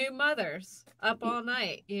 Like new mothers up all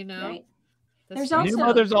night, you know. Right. There's also new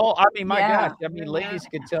mothers. I mean, my gosh. I mean, ladies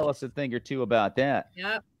could tell us a thing or two about that.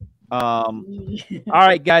 Yep. All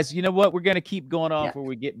right, guys. You know what? We're going to keep going on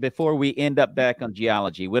before we end up back on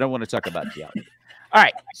geology. We don't want to talk about geology. All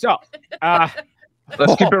right. So,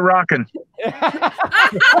 let's keep it rocking.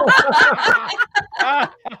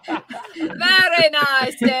 Very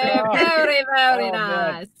nice, Dave. Very, very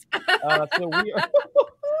nice. So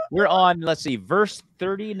we're on, let's see, verse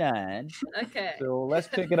 39. Okay. So let's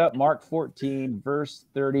pick it up, Mark 14, verse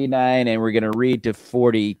 39, and we're going to read to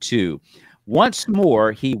 42. Once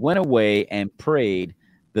more, he went away and prayed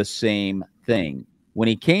the same thing. When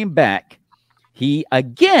he came back, he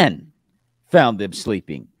again found them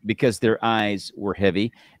sleeping because their eyes were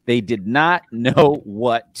heavy. They did not know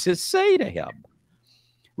what to say to him.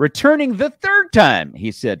 Returning the third time,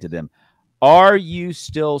 he said to them, "Are you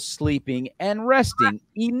still sleeping and resting?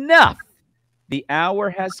 Enough. The hour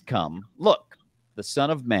has come. Look, the Son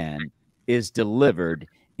of Man is delivered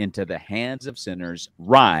into the hands of sinners.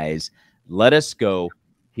 Rise, let us go.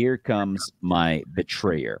 Here comes my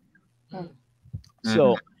betrayer."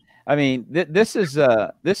 So, I mean, this is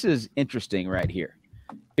interesting right here,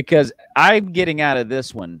 because I'm getting out of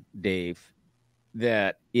this one, Dave,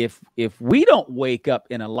 that if we don't wake up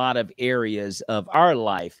in a lot of areas of our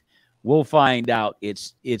life, we'll find out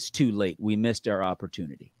it's too late. We missed our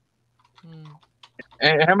opportunity.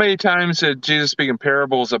 And how many times did Jesus speak in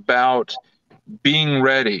parables about being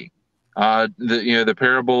ready? The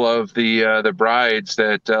parable of the brides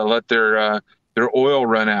that let their oil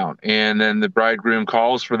run out, and then the bridegroom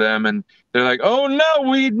calls for them, and they're like, "Oh no,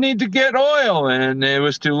 we need to get oil," and it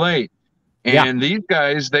was too late. And these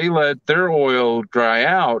guys, they let their oil dry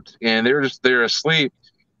out, and they're asleep.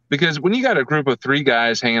 Because when you got a group of 3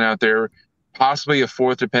 guys hanging out there, possibly a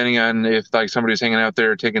 4th, depending on if like somebody's hanging out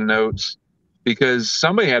there taking notes, because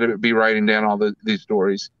somebody had to be writing down all these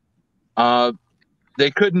stories.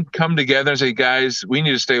 They couldn't come together and say, "Guys, we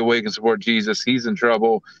need to stay awake and support Jesus. He's in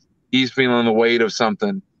trouble. He's feeling the weight of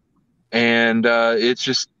something." And it's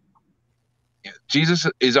just, Jesus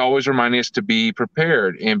is always reminding us to be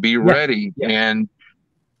prepared and be ready and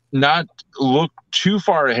not look too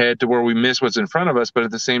far ahead to where we miss what's in front of us, but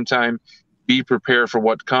at the same time, be prepared for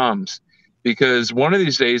what comes. Because one of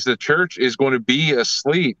these days, the church is going to be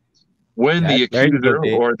asleep when the accuser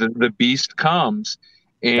or the beast comes.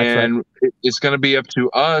 And it's going to be up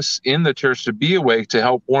to us in the church to be awake, to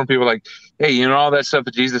help warn people like, "Hey, you know, all that stuff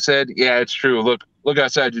that Jesus said? Yeah, it's true. Look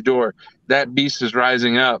outside your door. That beast is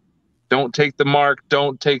rising up. Don't take the mark.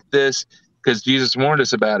 Don't take this," because Jesus warned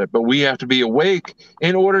us about it. But we have to be awake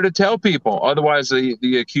in order to tell people. Otherwise,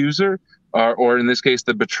 the accuser, or in this case,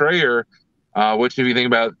 the betrayer, which if you think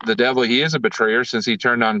about the devil, he is a betrayer since he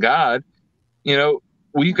turned on God. You know,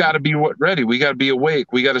 we've got to be ready. We got to be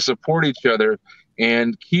awake. We got to support each other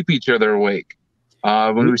and keep each other awake.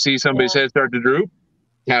 When we see somebody's head start to droop,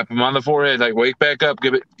 tap them on the forehead, like, "Wake back up,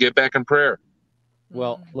 get back in prayer."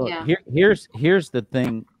 Well, look, here's the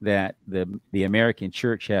thing that the American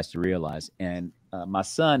church has to realize. And my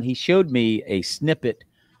son, he showed me a snippet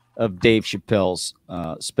of Dave Chappelle's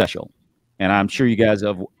special, and I'm sure you guys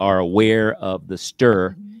are aware of the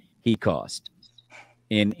stir he caused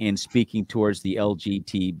in speaking towards the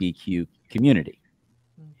LGBTQ community.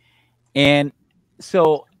 And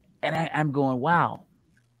so, I'm going, wow.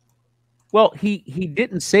 Well, he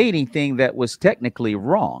didn't say anything that was technically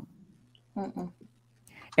wrong.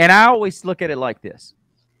 And I always look at it like this.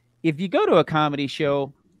 If you go to a comedy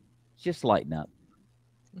show, just lighten up.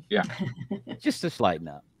 Yeah. Just lighten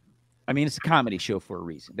up. I mean, it's a comedy show for a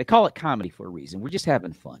reason. They call it comedy for a reason. We're just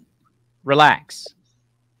having fun. Relax.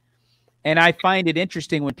 And I find it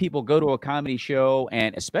interesting when people go to a comedy show,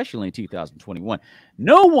 and especially in 2021,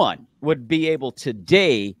 no one would be able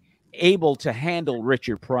today to handle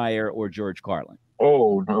Richard Pryor or George Carlin.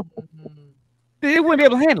 Oh, no. They wouldn't be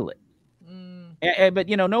able to handle it. But,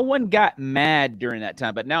 you know, no one got mad during that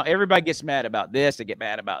time. But now everybody gets mad about this. They get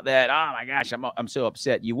mad about that. Oh, my gosh, I'm so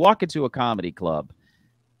upset. You walk into a comedy club,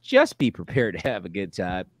 just be prepared to have a good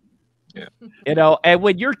time. Yeah. You know, and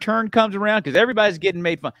when your turn comes around, because everybody's getting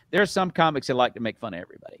made fun. There are some comics that like to make fun of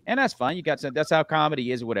everybody, and that's fine. You got some, that's how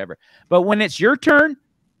comedy is, or whatever. But when it's your turn,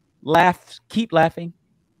 laugh, keep laughing.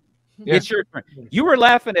 Yeah. It's your turn. You were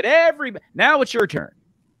laughing at everybody. Now it's your turn.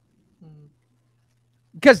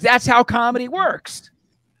 Because that's how comedy works.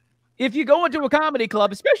 If you go into a comedy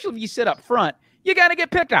club, especially if you sit up front, you got to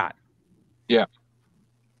get picked on. Yeah.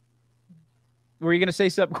 Were you going to say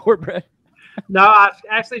something, Cornbread? No, I was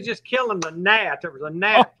actually just killing the gnat. There was a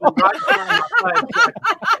gnat right behind my face.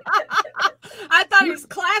 I thought he was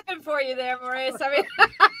clapping for you there, Maurice. I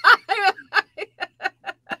mean,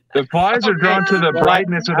 The flies are drawn to the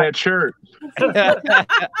brightness of that shirt.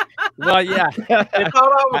 Well, yeah. They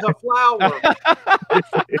thought I was a flower.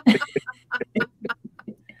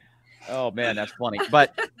 Oh, man, that's funny.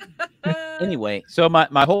 But anyway, so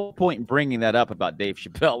my whole point in bringing that up about Dave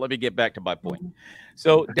Chappelle, let me get back to my point.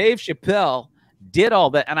 So Dave Chappelle did all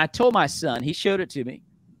that, and I told my son, he showed it to me,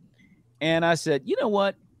 and I said, you know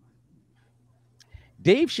what?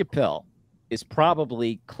 Dave Chappelle is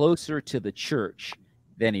probably closer to the church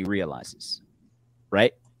than he realizes,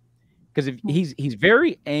 right? Because if he's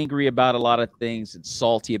very angry about a lot of things and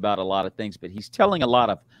salty about a lot of things, but he's telling a lot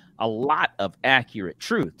of accurate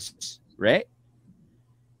truths, right?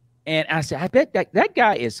 And I said, I bet that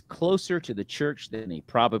guy is closer to the church than he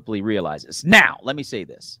probably realizes. Now, let me say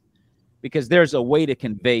this, because there's a way to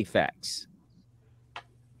convey facts,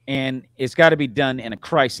 and it's got to be done in a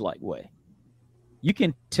Christ-like way. You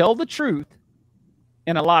can tell the truth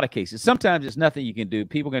in a lot of cases. Sometimes there's nothing you can do.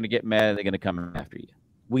 People are going to get mad and they're going to come after you.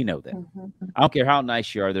 We know that. I don't care how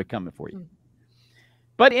nice you are, they're coming for you.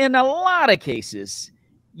 But in a lot of cases,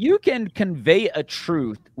 you can convey a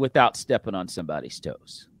truth without stepping on somebody's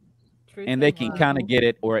toes. And they can kind of get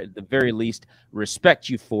it, or at the very least, respect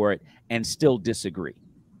you for it and still disagree.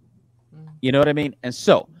 You know what I mean? And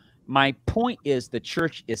so my point is the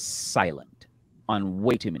church is silent on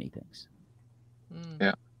way too many things.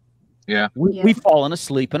 Yeah. Yeah. We've fallen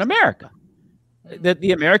asleep in America.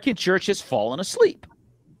 The American church has fallen asleep.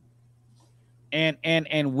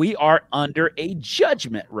 And we are under a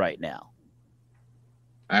judgment right now.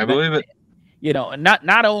 I believe it. You know,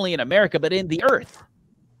 not only in America, but in the earth.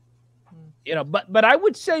 You know, but I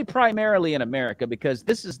would say primarily in America, because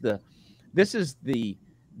this is the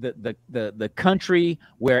country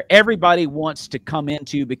where everybody wants to come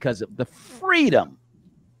into because of the freedom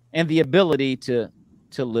and the ability to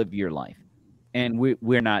live your life. And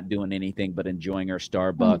we're not doing anything but enjoying our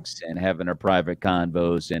Starbucks and having our private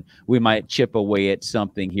convos. And we might chip away at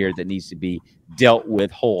something here that needs to be dealt with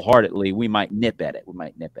wholeheartedly. We might nip at it.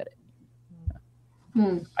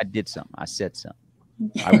 I did something. I said something.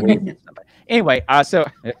 I waved at somebody. Anyway, so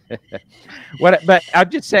but I'm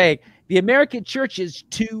just saying the American church is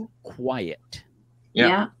too quiet.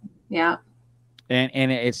 Yeah.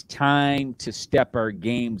 And it's time to step our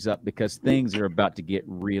games up, because things are about to get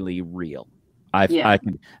really real. I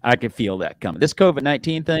can feel that coming. This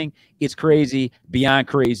COVID-19 thing is crazy, beyond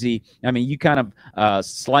crazy. I mean, you kind of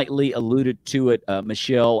slightly alluded to it,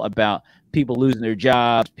 Michele, about people losing their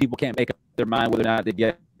jobs. People can't make up their mind whether or not they're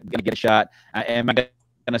going to get a shot. Am I going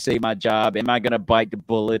to save my job? Am I going to bite the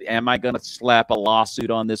bullet? Am I going to slap a lawsuit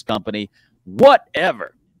on this company?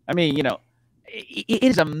 Whatever. I mean, you know, it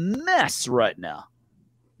is a mess right now.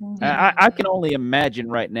 I can only imagine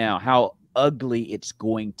right now how ugly it's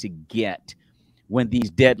going to get when these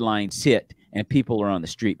deadlines hit and people are on the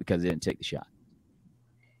street because they didn't take the shot.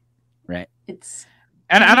 Right?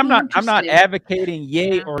 And I'm not advocating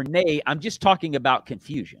yay or nay. I'm just talking about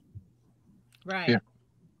confusion. Right. Yeah.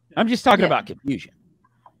 I'm just talking about confusion.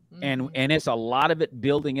 And it's a lot of it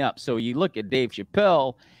building up. So you look at Dave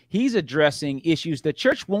Chappelle, he's addressing issues the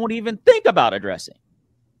church won't even think about addressing.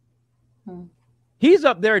 He's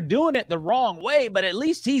up there doing it the wrong way, but at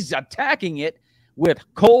least he's attacking it with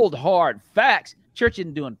cold, hard facts. Church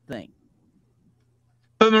isn't doing a thing.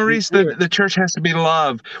 But Maurice, the church has to be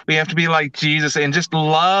love. We have to be like Jesus and just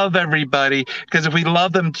love everybody, because if we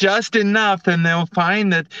love them just enough, then they'll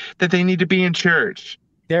find that they need to be in church.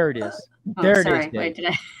 There it is. Wait, did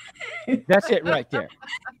I? That's it right there.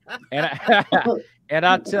 And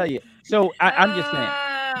I'll tell you. So I'm just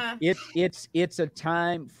saying, it's a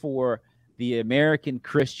time for the American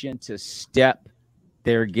Christian to step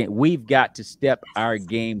their game. We've got to step our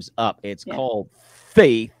games up. It's called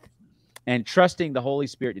faith and trusting the Holy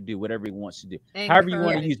Spirit to do whatever he wants to do. However you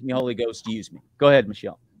want to use me, Holy Ghost, use me. Go ahead,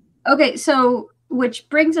 Michele. Okay, so which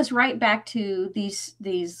brings us right back to these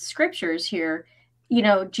scriptures here. You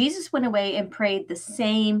know, Jesus went away and prayed the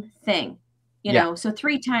same thing. You know, so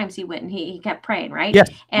 3 times he went and he kept praying, right?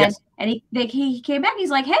 Yes. And he came back. And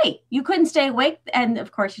he's like, "Hey, you couldn't stay awake." And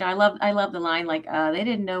of course, I love the line like, "They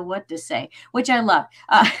didn't know what to say," which I love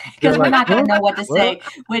because we're not going to know what to say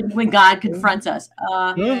when God confronts us.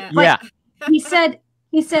 But he said,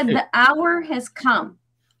 "The hour has come.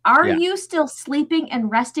 Are you still sleeping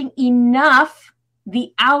and resting enough?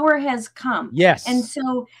 The hour has come." Yes. And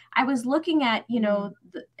so I was looking at,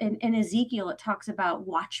 in Ezekiel, it talks about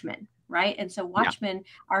watchmen. Right. And so watchmen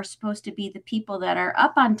are supposed to be the people that are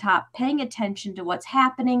up on top, paying attention to what's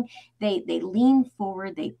happening. They lean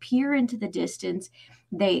forward, they peer into the distance.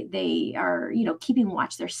 They are, keeping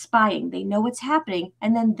watch. They're spying. They know what's happening.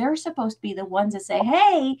 And then they're supposed to be the ones that say,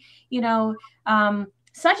 "Hey,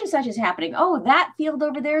 such and such is happening. Oh, that field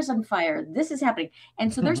over there is on fire. This is happening."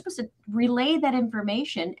 And so they're supposed to relay that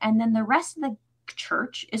information. And then the rest of the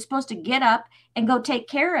church is supposed to get up and go take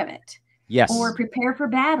care of it. Yes. Or prepare for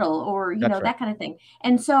battle, or, that kind of thing.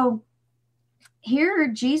 And so here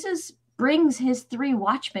Jesus brings his 3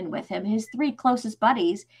 watchmen with him, his 3 closest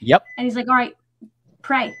buddies. Yep. And he's like, "All right,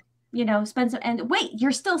 pray, spend some, and wait,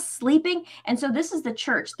 you're still sleeping." And so this is the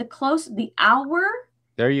church, the hour.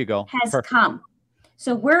 There you go. Has come.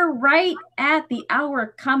 So we're right at the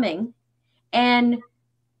hour coming, and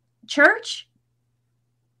church,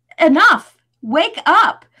 enough, wake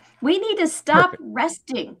up. We need to stop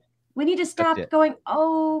resting. We need to stop going,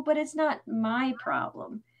 "Oh, but it's not my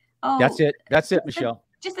problem." Oh, that's it, Michele.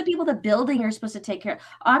 Just the people, the building are supposed to take care of.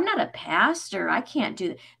 "Oh, I'm not a pastor. I can't do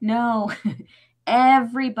that." No,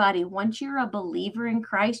 everybody, once you're a believer in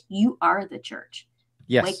Christ, you are the church.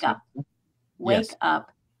 Yes. Wake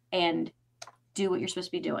up and do what you're supposed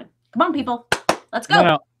to be doing. Come on, people. Let's go.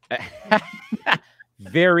 No.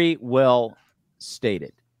 Very well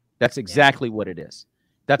stated. That's exactly what it is.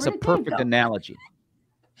 That's a perfect analogy.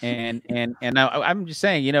 And I'm just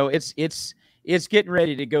saying, it's getting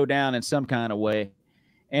ready to go down in some kind of way,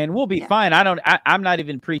 and we'll be fine. I'm not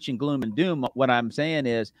even preaching gloom and doom. What I'm saying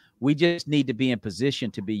is we just need to be in position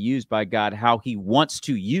to be used by God how he wants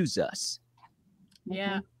to use us.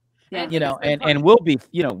 Yeah. And we'll be,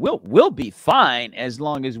 we'll be fine as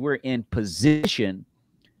long as we're in position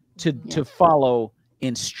to follow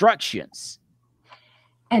instructions.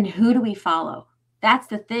 And who do we follow? That's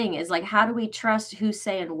the thing, is like, how do we trust who's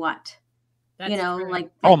saying what? That's true.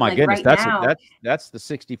 Oh my goodness, right that's the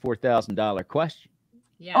 $64,000 question.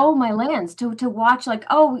 Yeah. Oh my lands, to watch like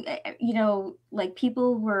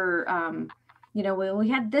people were we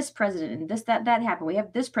had this president and this that happened. We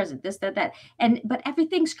have this president, this that but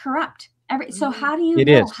everything's corrupt. So how do you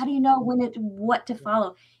know? How do you know what to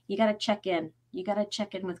follow? You got to check in. You got to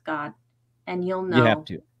check in with God, and you'll know. You have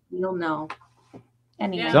to. You'll know.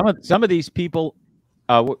 Anyway. Some of these people.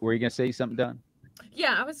 Were you going to say something, Don?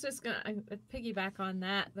 Yeah, I was just going to piggyback on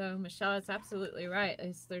that, though. Michele is absolutely right.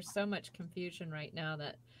 There's so much confusion right now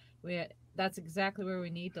that that's exactly where we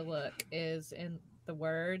need to look, is in the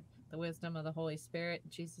Word, the wisdom of the Holy Spirit,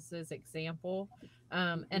 Jesus's example.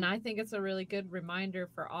 And I think it's a really good reminder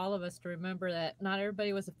for all of us to remember that not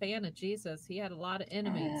everybody was a fan of Jesus. He had a lot of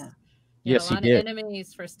enemies. Yes, he did. A lot of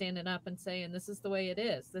enemies for standing up and saying, "This is the way it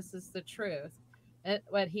is. This is the truth." And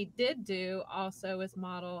what he did do also is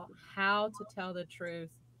model how to tell the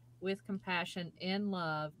truth with compassion and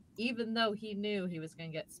love, even though he knew he was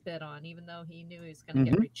going to get spit on, even though he knew he was going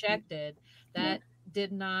to get rejected. That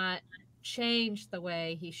did not change the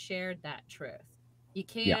way he shared that truth. You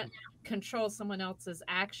can't control someone else's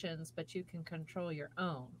actions, but you can control your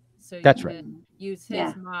own. So you can use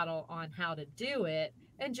his model on how to do it.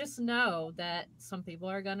 And just know that some people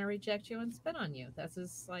are going to reject you and spit on you. That's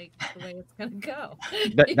just like the way it's going to go.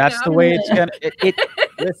 That's the way it's going to.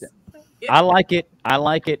 Listen, I like it. I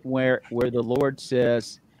like it where the Lord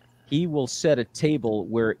says he will set a table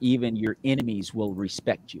where even your enemies will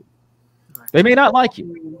respect you. They may not like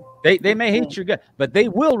you. They may hate your gut, but they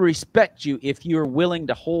will respect you if you're willing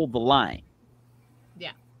to hold the line.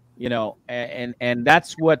 Yeah. And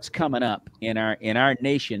that's what's coming up in our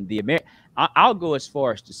nation. I'll go as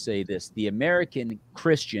far as to say this: the American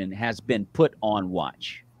Christian has been put on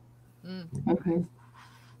watch. Okay.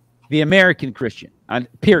 The American Christian,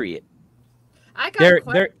 period. I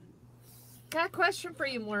got a question for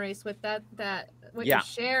you, Maurice, with that what you're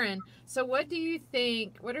sharing. So what do you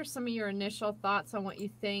think, what are some of your initial thoughts on what you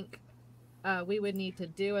think we would need to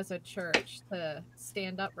do as a church to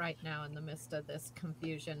stand up right now in the midst of this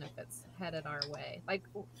confusion if it's headed our way? Like,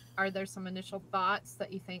 are there some initial thoughts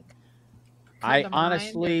that you think? I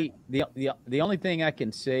honestly, the only thing I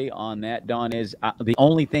can say on that, Dawn, is the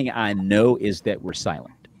only thing I know is that we're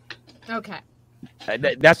silent. Okay.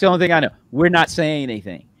 That's the only thing I know. We're not saying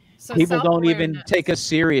anything. So people don't even take us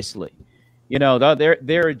seriously. You know,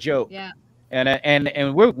 they're a joke. Yeah.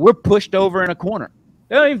 And we're pushed over in a corner.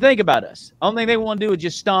 They don't even think about us. Only thing they want to do is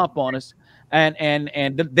just stomp on us.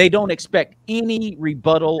 And they don't expect any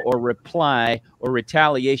rebuttal or reply or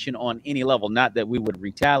retaliation on any level. Not that we would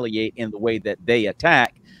retaliate in the way that they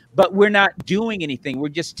attack, but we're not doing anything. We're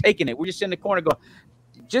just taking it. We're just in the corner going,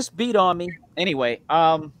 just beat on me. Anyway,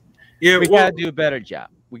 yeah, we got to do a better job.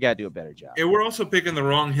 We got to do a better job. And we're also picking the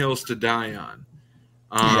wrong hills to die on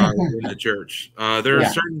in the church. There are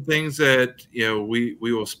certain things that, you know, we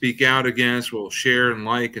will speak out against, we'll share and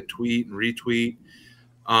like and tweet and retweet.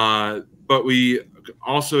 But we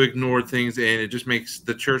also ignore things, and it just makes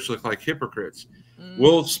the church look like hypocrites.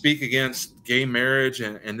 We'll speak against gay marriage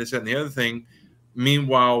and this, that, and the other thing.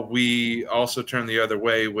 Meanwhile, we also turn the other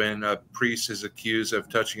way when a priest is accused of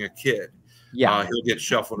touching a kid. Yeah, he'll get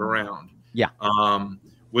shuffled around. Yeah.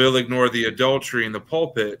 We'll ignore the adultery in the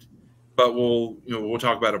pulpit, but we'll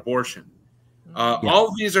talk about abortion. All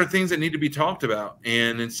of these are things that need to be talked about,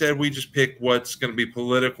 and instead we just pick what's going to be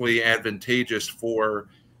politically advantageous for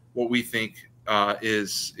what we think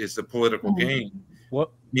is the political gain.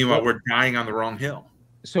 Meanwhile, we're dying on the wrong hill.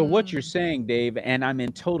 So what you're saying, Dave, and I'm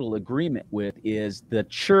in total agreement with, is the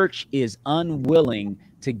church is unwilling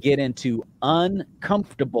to get into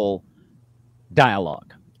uncomfortable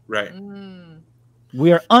dialogue. Right.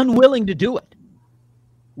 We are unwilling to do it.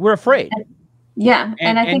 We're afraid. Yeah,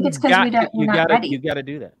 and I think it's because we're not ready. You got to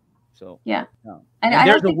do that. So yeah, and I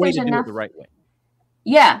there's don't a think way there's to do enough. it the right way.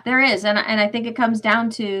 Yeah, there is, and I think it comes down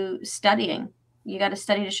to studying. You got to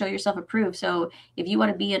study to show yourself approved. So if you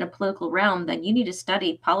want to be in a political realm, then you need to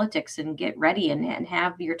study politics and get ready and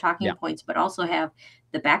have your talking points, but also have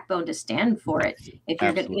the backbone to stand for it. If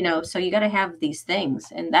you're gonna, so you got to have these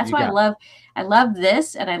things, and that's why I love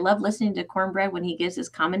this, and I love listening to Cornbread when he gives his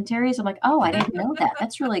commentaries. I'm like, oh, I didn't know that.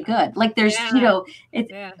 That's really good. Like there's,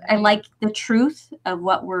 I like the truth of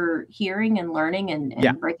what we're hearing and learning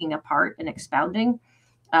and breaking apart and expounding,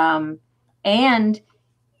 and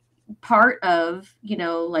part of,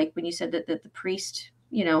 like when you said that the priest,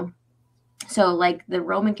 so like the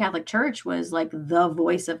Roman Catholic Church was like the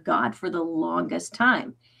voice of God for the longest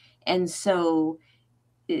time. And so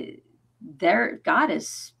God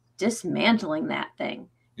is dismantling that thing,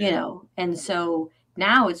 and so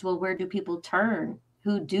now it's, well, where do people turn?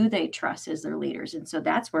 Who do they trust as their leaders? And so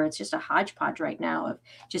that's where it's just a hodgepodge right now of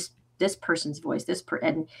just this person's voice,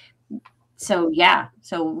 and so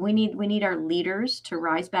so we need our leaders to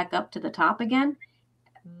rise back up to the top again,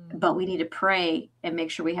 but we need to pray and make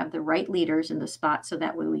sure we have the right leaders in the spot so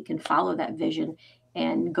that way we can follow that vision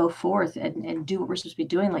and go forth and do what we're supposed to be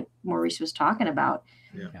doing, like Maurice was talking about.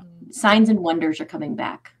 Signs and wonders are coming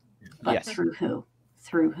back, but through who?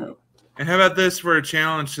 And how about this for a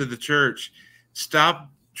challenge to the church? Stop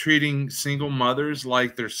treating single mothers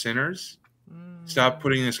like they're sinners. Stop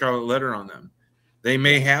putting the scarlet letter on them. They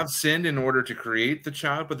may have sinned in order to create the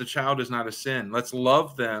child, but the child is not a sin. Let's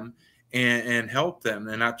love them and help them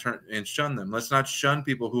and not turn and shun them. Let's not shun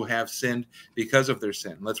people who have sinned because of their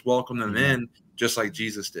sin. Let's welcome them in just like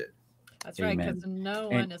Jesus did. That's right, because no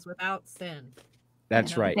one is without sin.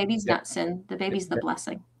 That's right. The baby's not sin. The baby's the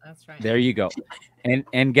blessing. That's right. There you go.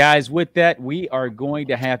 And guys, with that, we are going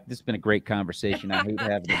to have, this has been a great conversation. I hate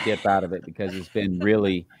having to dip out of it because it's been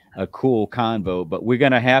really a cool convo, but we're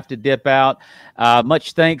going to have to dip out.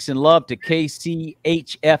 Much thanks and love to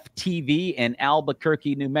KCHF TV in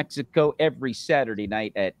Albuquerque, New Mexico, every Saturday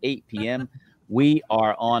night at 8 p.m. We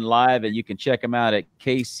are on live, and you can check them out at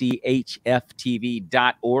kchftv.org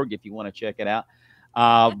if you want to check it out.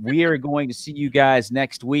 We are going to see you guys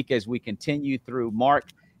next week as we continue through Mark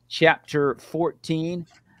chapter 14.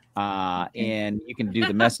 And you can do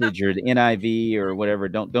the message or the NIV or whatever.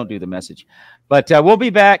 Don't do the message. But we'll be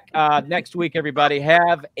back next week, everybody.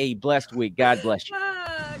 Have a blessed week. God bless you.